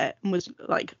cope with it, and was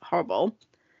like horrible.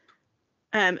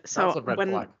 So That's a red when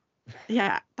flag.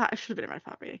 yeah, that should have been a red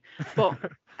flag really. But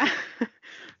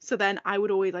so then I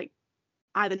would always like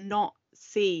either not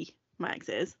see my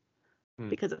exes Hmm.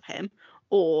 because of him,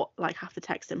 or like have to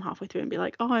text him halfway through and be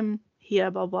like, oh, I'm here,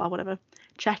 blah blah, whatever.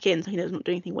 Check in so he doesn't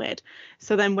do anything weird.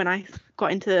 So then when I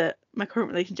got into my current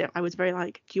relationship, I was very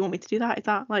like, do you want me to do that? Is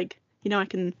that like, I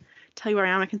can tell you where I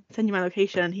am, I can send you my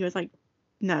location. And he was like,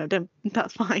 no, don't,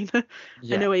 that's fine. I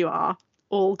Yeah. know where you are.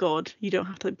 All good. You don't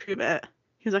have to prove it.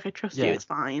 He was like, I trust you, Yeah. it's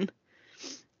fine.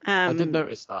 I did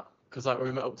notice that because like when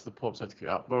we met up to the pub, so to cut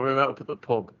out, but when we met up at the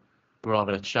pub, we were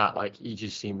having a chat. Like he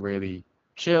just seemed really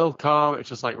chill, calm. It's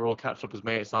just like we're all catching up as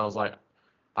mates. And I was like,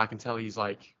 I can tell he's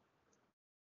like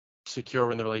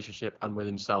secure in the relationship and with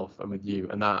himself and with you.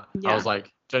 And that I Yeah. was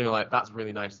like, genuinely like that's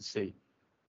really nice to see.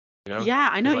 Yeah,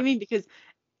 I know Because what you like mean, because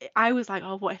I was like,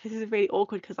 oh, what if this is really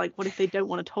awkward? Because like, what if they don't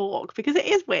want to talk? Because it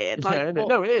is weird. Like, yeah,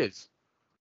 no, it is.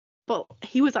 but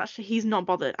he's not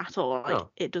bothered at all. Like, No,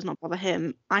 it does not bother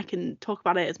him. I can talk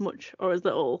about it as much or as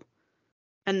little,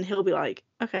 and he'll be like,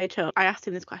 okay, chill. I asked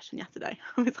him this question yesterday.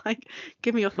 I was like,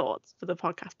 give me your thoughts for the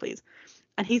podcast, please.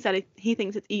 And he said he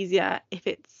thinks it's easier if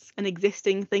it's an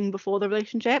existing thing before the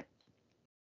relationship,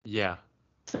 yeah,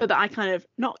 so that I kind of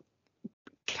not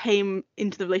came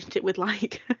into the relationship with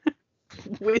like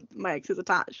with my exes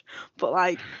attached, but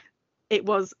like it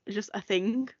was just a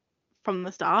thing from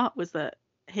the start, was that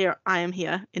here I am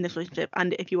here in this relationship,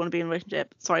 and if you want to be in a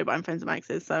relationship, sorry, but I'm friends with my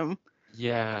exes, so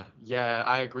yeah.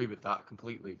 I agree with that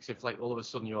completely. Because if like all of a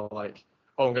sudden you're like,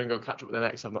 oh, I'm gonna go catch up with an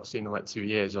ex I've not seen in like 2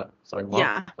 years. Like, sorry, what?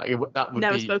 yeah, Like that would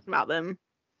never be spoken about them.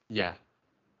 yeah,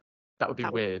 that would be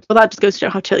weird. Well, that just goes to show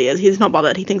how chill he is. He's not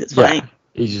bothered. He thinks it's Yeah, funny.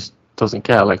 he just doesn't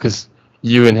care. Like, because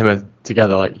you and him are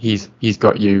together. Like, he's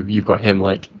got you, you've got him.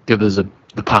 Like, the others are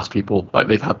the past people. Like,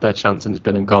 they've had their chance and it's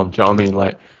been and gone. Do you know what I mean?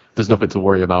 Like, there's nothing to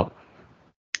worry about.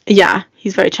 Yeah,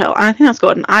 he's very chill, and I think that's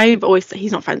good. And I've always said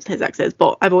he's not friends with his exes,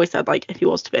 but I've always said like if he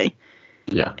was to be,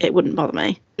 Yeah. it wouldn't bother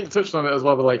me. You touched on it as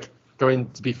well, but like going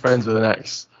to be friends with an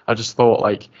ex. I just thought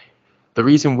like the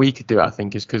reason we could do it, I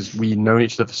think, is because we known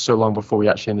each other for so long before we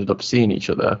actually ended up seeing each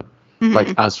other,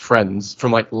 like as friends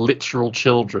from like literal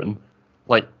children,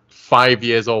 like 5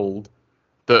 years old,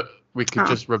 that we could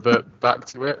just revert back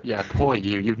to it. Yeah, poor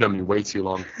you. You've known me way too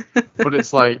long. But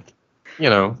it's like, you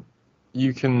know,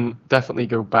 you can definitely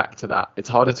go back to that. It's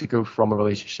harder to go from a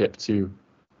relationship to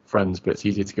friends, but it's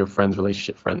easier to go friends,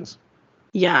 relationship, friends.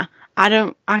 Yeah, I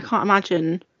can't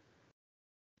imagine,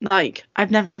 like,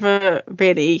 I've never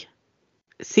really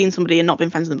seen somebody and not been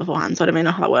friends with them beforehand, so I don't really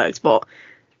know how that works, but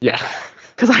Yeah.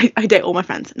 because I date all my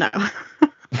friends, no.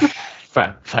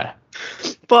 Fair.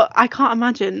 But I can't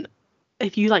imagine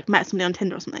if you like met somebody on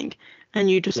Tinder or something and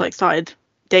you just Yeah. like started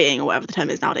dating or whatever the term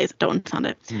is nowadays, I don't understand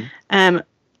it. Mhm.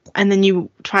 And then you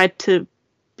tried to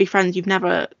be friends, you've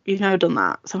never done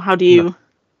that. So how do you No,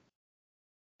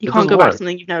 you it can't doesn't go back to work.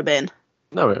 something you've never been?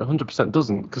 No, it 100%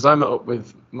 doesn't. Because I met up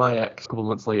with my ex a couple of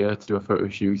months later to do a photo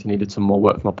shoot. He needed some more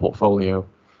work for my portfolio.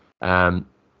 And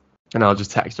I'll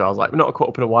just text her. I was like, we're not caught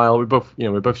up in a while. We're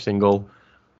both single.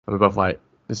 And we're both like,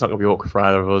 it's not going to be awkward for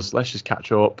either of us. Let's just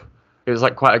catch up. It was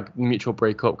like quite a mutual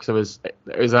breakup because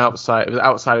it was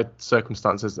outside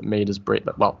circumstances that made us break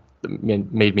that. Well, that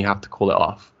made me have to call it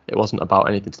off. It wasn't about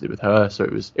anything to do with her. So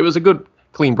it was a good,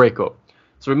 clean breakup.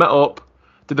 So we met up,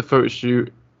 did the photo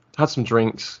shoot, had some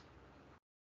drinks.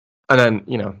 And then,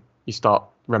 you start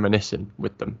reminiscing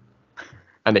with them,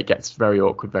 and it gets very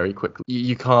awkward very quickly.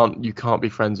 You can't be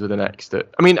friends with an ex that.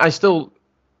 I mean, I still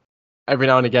every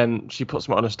now and again she puts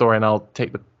something on a story, and I'll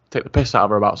take the piss out of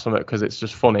her about something because it's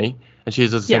just funny, and she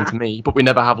does the same Yeah. to me. But we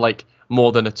never have like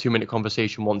more than a 2-minute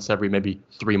conversation once every maybe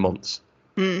 3 months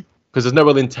Mm. because there's no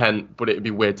real intent, but it'd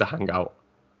be weird to hang out.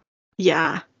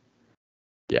 Yeah.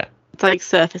 Yeah. It's like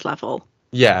surface level.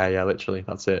 Yeah, literally,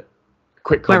 that's it.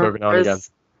 Quick combo every now and again.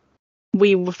 Whereas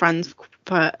we were friends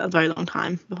for a very long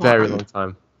time Very beforehand. long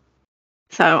time.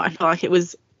 So I feel like it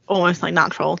was almost like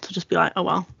natural to just be like, oh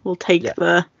well, we'll take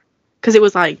Yeah. because it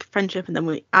was like friendship and then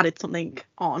we added something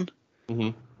on.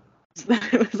 Mhm. So then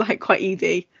it was like quite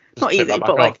easy. Just Not take easy, that back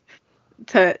but off. like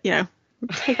to,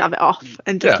 take that bit off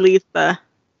and just Yeah. leave the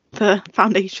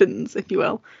foundations, if you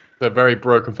will, They're very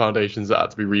broken foundations that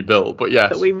had to be rebuilt. But yes,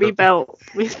 that we rebuilt.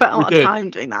 We spent a we lot of did. time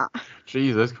doing that.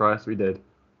 Jesus Christ, we did.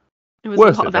 It was a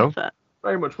Worth lot it of though. effort.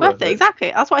 Very much Worth worth it, it.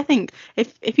 exactly. That's what I think.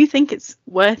 If you think it's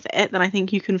worth it, then I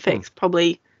think you can fix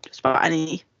probably just about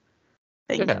anything.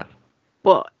 Yeah.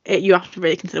 But you have to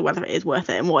really consider whether it is worth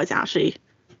it and what it's actually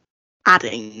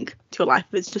adding to your life.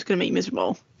 If it's just going to make you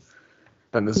miserable,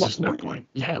 Then there's what's just the no point? point.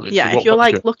 Yeah, literally. Yeah, if What you're point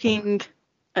is like it? looking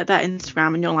at their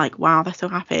Instagram and you're like, wow, they're so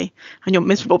happy, and you're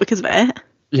miserable because of it,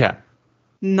 Yeah.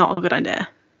 not a good idea.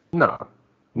 No.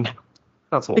 That's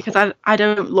awful. Because I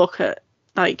don't look at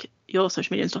like your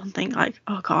social media and stuff and think like,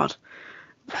 oh god,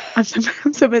 I'm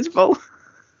so miserable.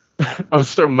 I'm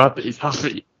so mad that he's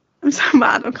happy. I'm so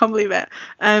mad. I can't believe it.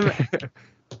 I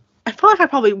feel like I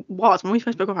probably was when we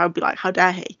first spoke up. I would be like, how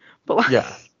dare he? But like, Yeah.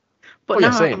 but Oh, yeah,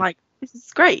 now I'm same. like, this is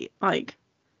great. Like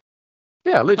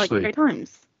Literally. great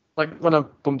times. Like when I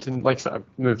bumped in, like I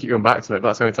keep going back to it, but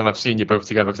that's the only time I've seen you both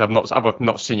together because I've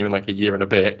not seen you in like a year and a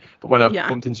bit. But when I Yeah.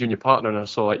 bumped into you and your partner and I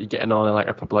saw like you getting on and like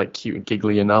a proper like cute and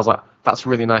giggly, and I was like, that's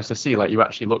really nice to see. Like you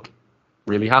actually look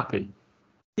really happy.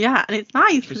 Yeah, and it's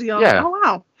nice because you're like, oh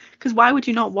wow. Because why would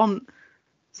you not want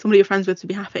somebody you're friends with to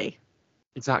be happy?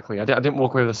 Exactly. I didn't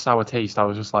walk away with a sour taste. I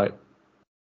was just like,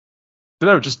 I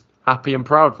don't know, just happy and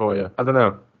proud for you. I don't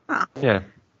know. Ah. Yeah.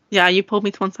 Yeah, you pulled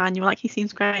me to one side and you were like, he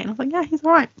seems great. And I was like, yeah, he's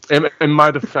all right. In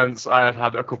my defense, I had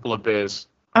had a couple of beers.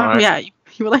 Oh, right? yeah,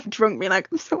 you were like drunk, being like,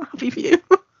 I'm so happy for you.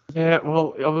 Yeah,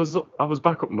 well, I was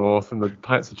back up north and the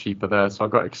pints are cheaper there, so I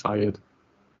got excited.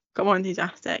 Got more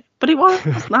enthusiastic. But it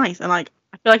was nice. And like,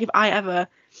 I feel like if I ever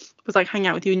was like hanging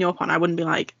out with you and your partner, I wouldn't be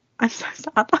like, I'm so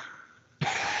sad.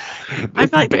 I'd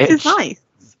be like, this is nice.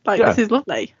 Like, this is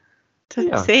lovely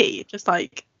to see. Just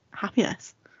like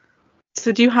happiness.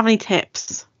 So do you have any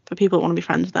tips for people that want to be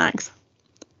friends with their ex?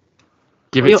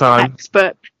 Give it time.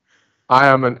 Expert. I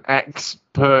am an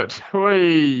expert.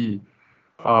 Whee!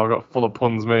 Oh, I got full of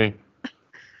puns, me.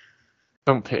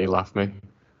 Don't pity laugh me.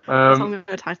 That's what I'm going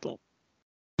to title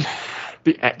it.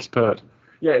 The expert.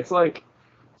 Yeah, it's like,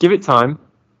 give it time.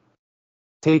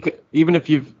 Take it, even if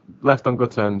you've left on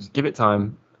good terms, give it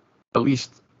time. At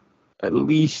least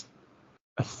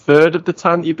a third of the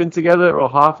time that you've been together, or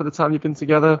half of the time you've been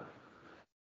together.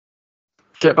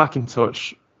 Get back in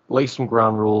touch, lay some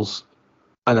ground rules,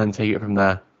 and then take it from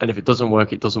there. And if it doesn't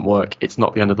work, it doesn't work. It's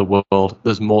not the end of the world.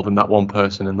 There's more than that one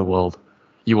person in the world.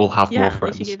 You will have more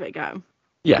friends. Yeah, if you give it a go.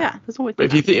 Yeah, there's always.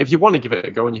 But if you want to give it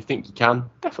a go and you think you can,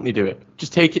 definitely do it.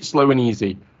 Just take it slow and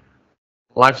easy.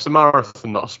 Life's a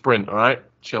marathon, not a sprint. All right,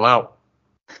 chill out.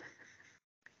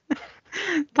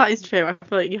 That is true. I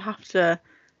feel like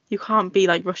you can't be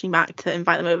like rushing back to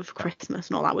invite them over for Christmas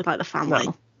and all that with like the family.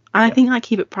 No. And I think like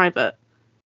keep it private.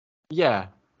 Yeah,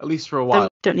 at least for a while.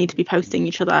 Don't need to be posting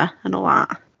each other and all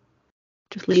that.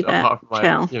 Just leave it. Apart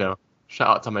from, chill. like, Shout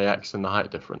out to my ex and the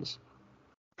height difference.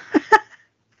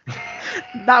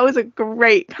 That was a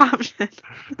great caption.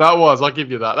 That was, I'll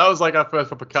give you that. That was like our first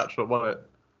proper catch up, wasn't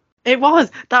it? It was.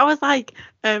 That was like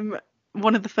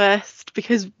one of the first,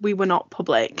 because we were not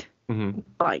public,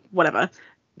 like whatever.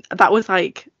 That was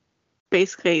like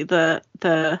basically the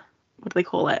what do they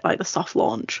call it? Like the soft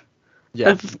launch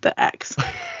of the X.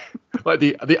 Like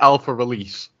the alpha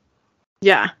release.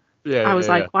 Yeah. Yeah. I was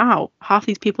like, wow, half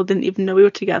these people didn't even know we were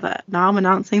together. Now I'm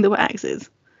announcing that we're exes.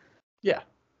 Yeah.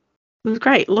 It was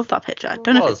great. Love that picture.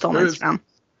 Don't know if it's still on Instagram.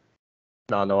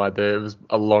 No idea. It was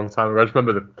a long time ago. I just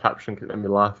remember the caption made me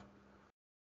laugh.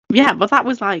 Yeah, but that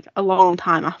was like a long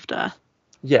time after.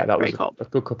 Yeah, that was breakup. a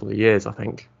good couple of years, I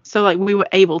think. So like we were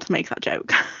able to make that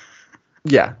joke.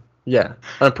 Yeah.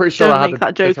 I'm pretty sure Don't I had make a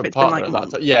that joke different if it's been, partner like,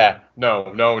 at that time. Yeah.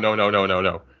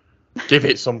 No. Give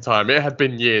it some time. It had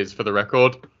been years, for the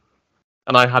record,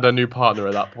 and I had a new partner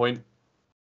at that point.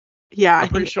 Yeah, I'm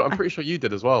pretty sure you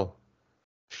did as well.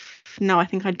 No, I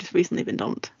think I'd just recently been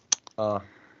dumped. At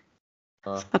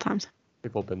times.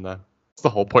 We've all been there. That's the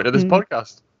whole point of this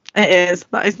podcast. It is.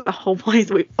 That is the whole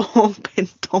point. We've all been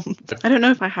dumped. I don't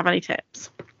know if I have any tips.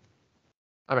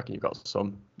 I reckon you've got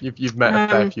some. You've met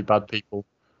a fair few bad people.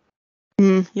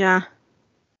 Yeah.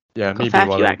 Yeah, got a fair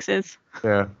few exes.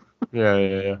 Yeah.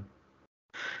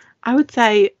 I would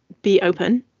say be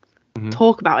open.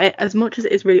 Talk about it as much as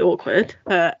it is really awkward.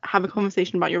 Have a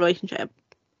conversation about your relationship.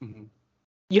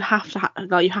 You have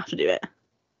to you have to do it.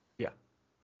 Yeah.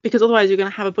 Because otherwise you're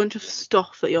gonna have a bunch of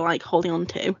stuff that you're like holding on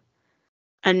to,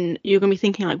 and you're gonna be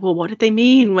thinking like, well, what did they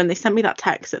mean when they sent me that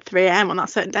text at 3 a.m. on that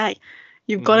certain day?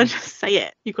 You've got to just say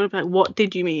it. You've got to be like, what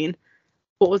did you mean?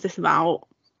 What was this about?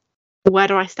 Where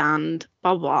do I stand?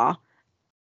 Blah blah.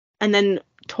 And then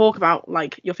talk about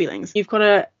like your feelings. You've got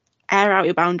to air out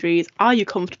your boundaries. Are you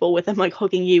comfortable with them like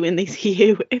hugging you when they see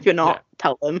you? If you're not,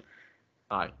 tell them.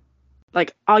 Aye.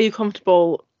 Like, are you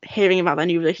comfortable hearing about their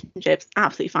new relationships?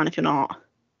 Absolutely fine if you're not.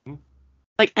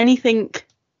 Like, any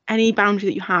boundary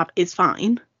that you have is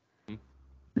fine.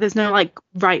 There's no, like,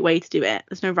 right way to do it.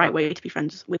 There's no right way to be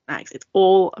friends with an ex. It's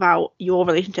all about your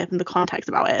relationship and the context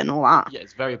about it and all that. Yeah,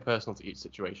 it's very personal to each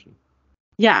situation.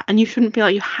 Yeah, and you shouldn't feel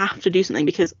like you have to do something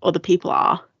because other people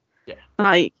are. Yeah.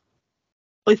 Like,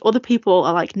 if other people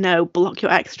are like, no, block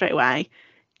your ex straight away,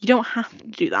 you don't have to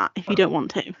do that if you don't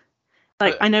want to.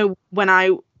 Like, I know when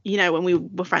when we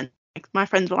were friends, like, my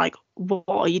friends were like, what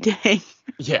are you doing?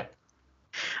 Yeah.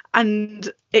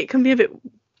 And it can be a bit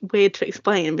weird to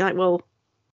explain and be like, well,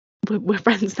 we're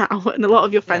friends now. And a lot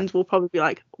of your friends will probably be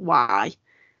like, why?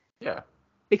 Yeah.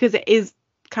 Because it is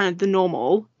kind of the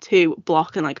normal to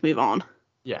block and like move on.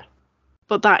 Yeah.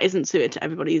 But that isn't suited to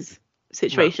everybody's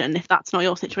situation. No. If that's not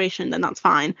your situation, then that's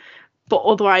fine. But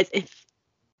otherwise, if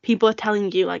people are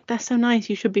telling you like, they're so nice,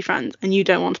 you should be friends, and you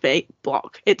don't want to be,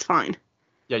 block. It's fine.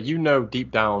 Yeah, you know deep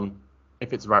down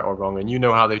if it's right or wrong, and you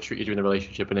know how they treated you in the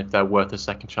relationship and if they're worth a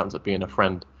second chance at being a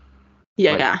friend.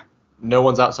 Yeah, like, yeah. No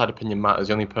one's outside opinion matters.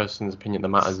 The only person's opinion that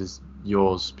matters is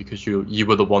yours, because you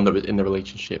were the one that was in the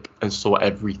relationship and saw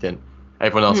everything.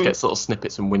 Everyone else gets little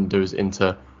snippets and windows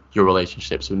into your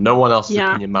relationship, so no one else's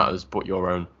opinion matters but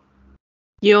your own.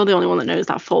 You're the only one that knows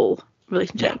that full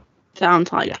relationship down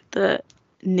to like the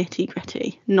nitty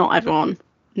gritty. Not everyone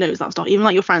knows that stuff. Even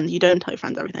like your friends, you don't tell your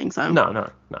friends everything. So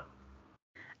no.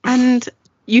 And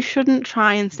you shouldn't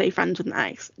try and stay friends with an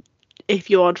ex if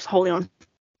you're just holding on to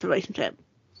the relationship.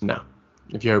 No.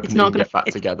 If you're hoping to get back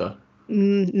together.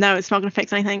 No, it's not going to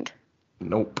fix anything.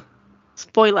 Nope.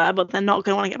 Spoiler, but they're not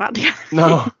going to want to get back together.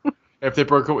 No. If they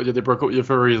broke up with you, they broke up with you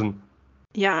for a reason.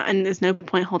 Yeah, and there's no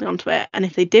point holding on to it. And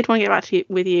if they did want to get back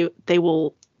with you, they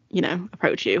will,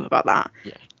 approach you about that.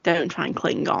 Yeah. Don't try and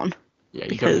cling on. Yeah,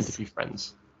 you don't need to be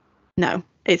friends. No,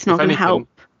 it's not going to help.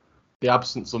 The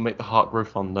absence will make the heart grow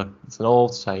fonder. It's an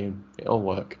old saying. It'll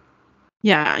work.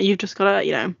 Yeah, you've just got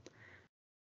to,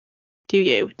 do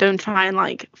you. Don't try and,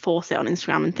 like, force it on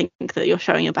Instagram and think that you're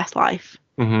showing your best life.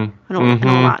 And all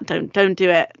that. Don't do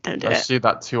it. Don't do it. I see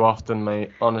that too often,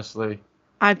 mate, honestly.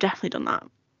 I've definitely done that.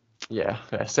 Yeah,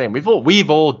 same. We've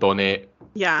all done it.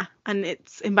 Yeah, and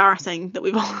it's embarrassing that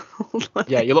we've all done it.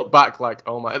 Yeah, you look back like,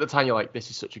 oh my, at the time you're like, this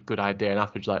is such a good idea, and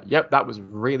afterwards you're like, yep, that was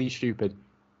really stupid.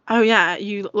 Oh yeah,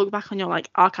 you look back on your like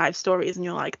archive stories and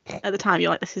you're like, at the time you're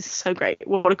like, this is so great.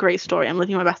 What a great story. I'm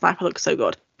living my best life. I look so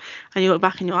good. And you look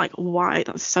back and you're like, why?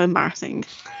 That's so embarrassing.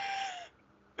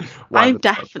 I've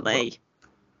definitely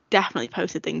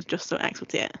posted things just so X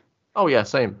would see it. Oh yeah,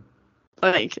 same.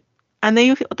 Like, and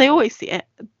they always see it.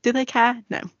 Do they care?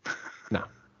 No.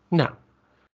 No.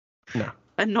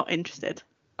 They're not interested.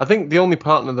 I think the only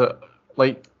partner that,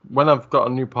 like, when I've got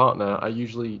a new partner, I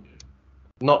usually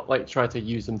not like try to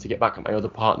use them to get back at my other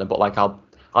partner, but like I'll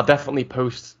definitely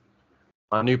post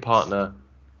my new partner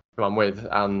who I'm with,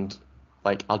 and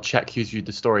like I'll check who's viewed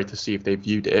the story to see if they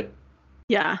viewed it.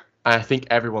 Yeah. And I think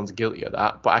everyone's guilty of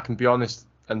that, but I can be honest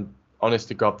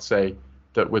to God say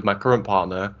that with my current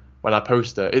partner, when I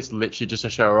post her, it's literally just to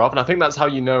show her off. And I think that's how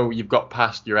you know you've got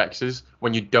past your exes,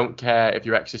 when you don't care if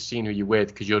your ex has seen who you're with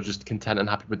because you're just content and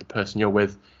happy with the person you're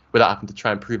with without having to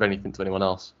try and prove anything to anyone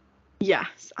else.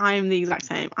 Yes, I'm the exact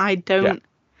same.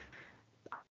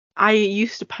 I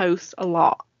used to post a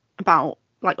lot about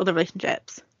like other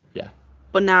relationships. Yeah.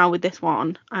 But now with this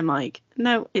one, I'm like,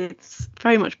 no, it's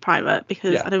very much private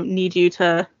because Yeah. I don't need you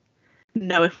to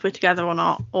know if we're together or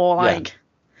not, or like,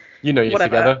 you know, you're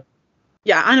whatever. together.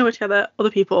 Yeah, I know we're together.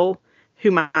 Other people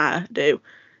who matter do.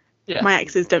 Yeah. My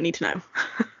exes don't need to know.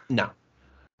 No.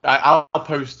 I'll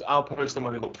post them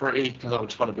when they look pretty because I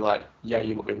just want to be like, yeah,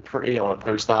 you look really pretty. I want to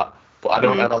post that, but I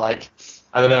don't ever like,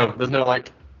 I don't know. There's no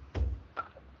like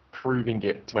proving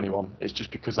it to anyone. It's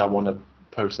just because I want to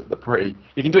post that they're pretty.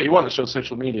 You can do what you want to show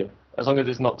social media, as long as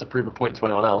it's not to prove a point to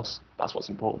anyone else. That's what's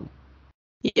important.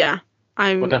 Yeah,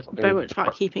 I'm definitely- very much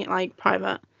about keeping it like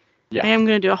private. Yeah. I am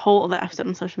going to do a whole other episode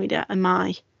on social media and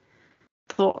my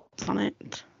thoughts on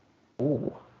it.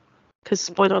 Ooh. Because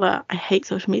spoiler alert, I hate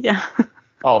social media.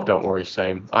 Oh, don't worry,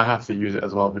 same. I have to use it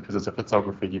as well because as a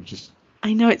photographer, you've just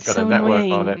I know, it's got so a network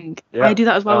annoying. on it. Yeah. I do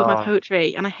that as well with my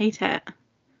poetry, and I hate it.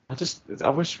 I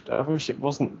wish it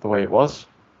wasn't the way it was.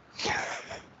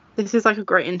 This is like a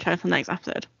great intro for the next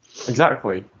episode.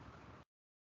 Exactly.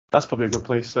 That's probably a good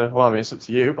place to. Well, I mean, it's up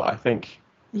to you, but I think.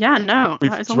 Yeah, no.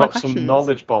 We've that is all my dropped some questions.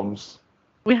 knowledge bombs.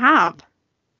 We have.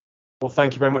 Well,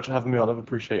 thank you very much for having me on. I've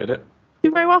appreciated it.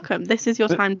 You're very welcome. This is your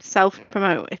time to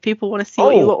self-promote. If people want to see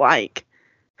what you look like,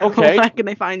 okay. Where can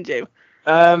they find you?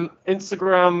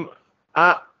 Instagram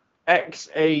at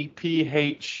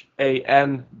xaphan.x.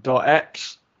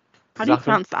 How do you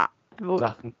pronounce that?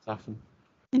 Zaphan.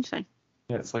 Interesting.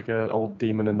 Yeah, it's like an old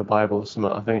demon in the Bible or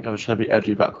something. I think I was trying to be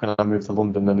edgy back when I moved to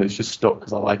London, and it's just stuck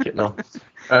because I like it now.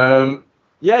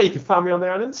 Yeah, you can find me on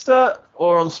there on Insta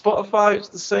or on Spotify. It's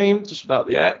the same, just without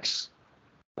the X.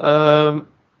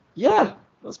 Yeah,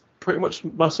 that's pretty much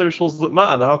my socials that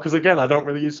matter now. Because again, I don't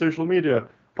really use social media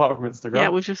apart from Instagram. Yeah,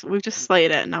 we've just slayed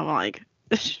it, and now we're like,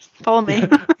 follow me.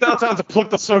 Now time to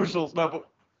plug the socials. No, but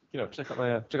check out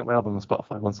my album on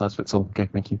Spotify. One size fits all. Okay,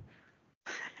 thank you.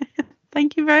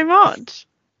 Thank you very much.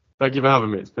 Thank you for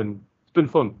having me. It's been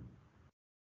fun.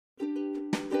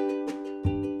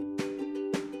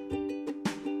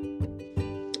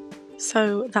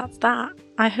 So that's that.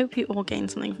 I hope you all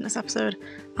gained something from this episode.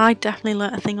 I definitely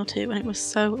learnt a thing or two, and it was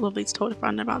so lovely to talk to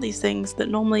Brandon about these things that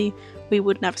normally we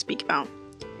would never speak about.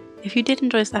 If you did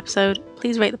enjoy this episode,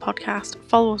 please rate the podcast,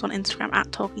 follow us on Instagram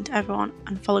at Talking to Everyone,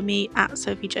 and follow me at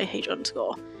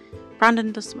SophieJH_.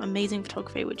 Brandon does some amazing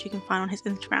photography, which you can find on his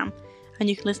Instagram, and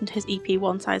you can listen to his EP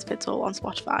One Size Fits All on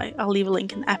Spotify. I'll leave a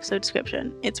link in the episode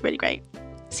description. It's really great.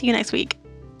 See you next week.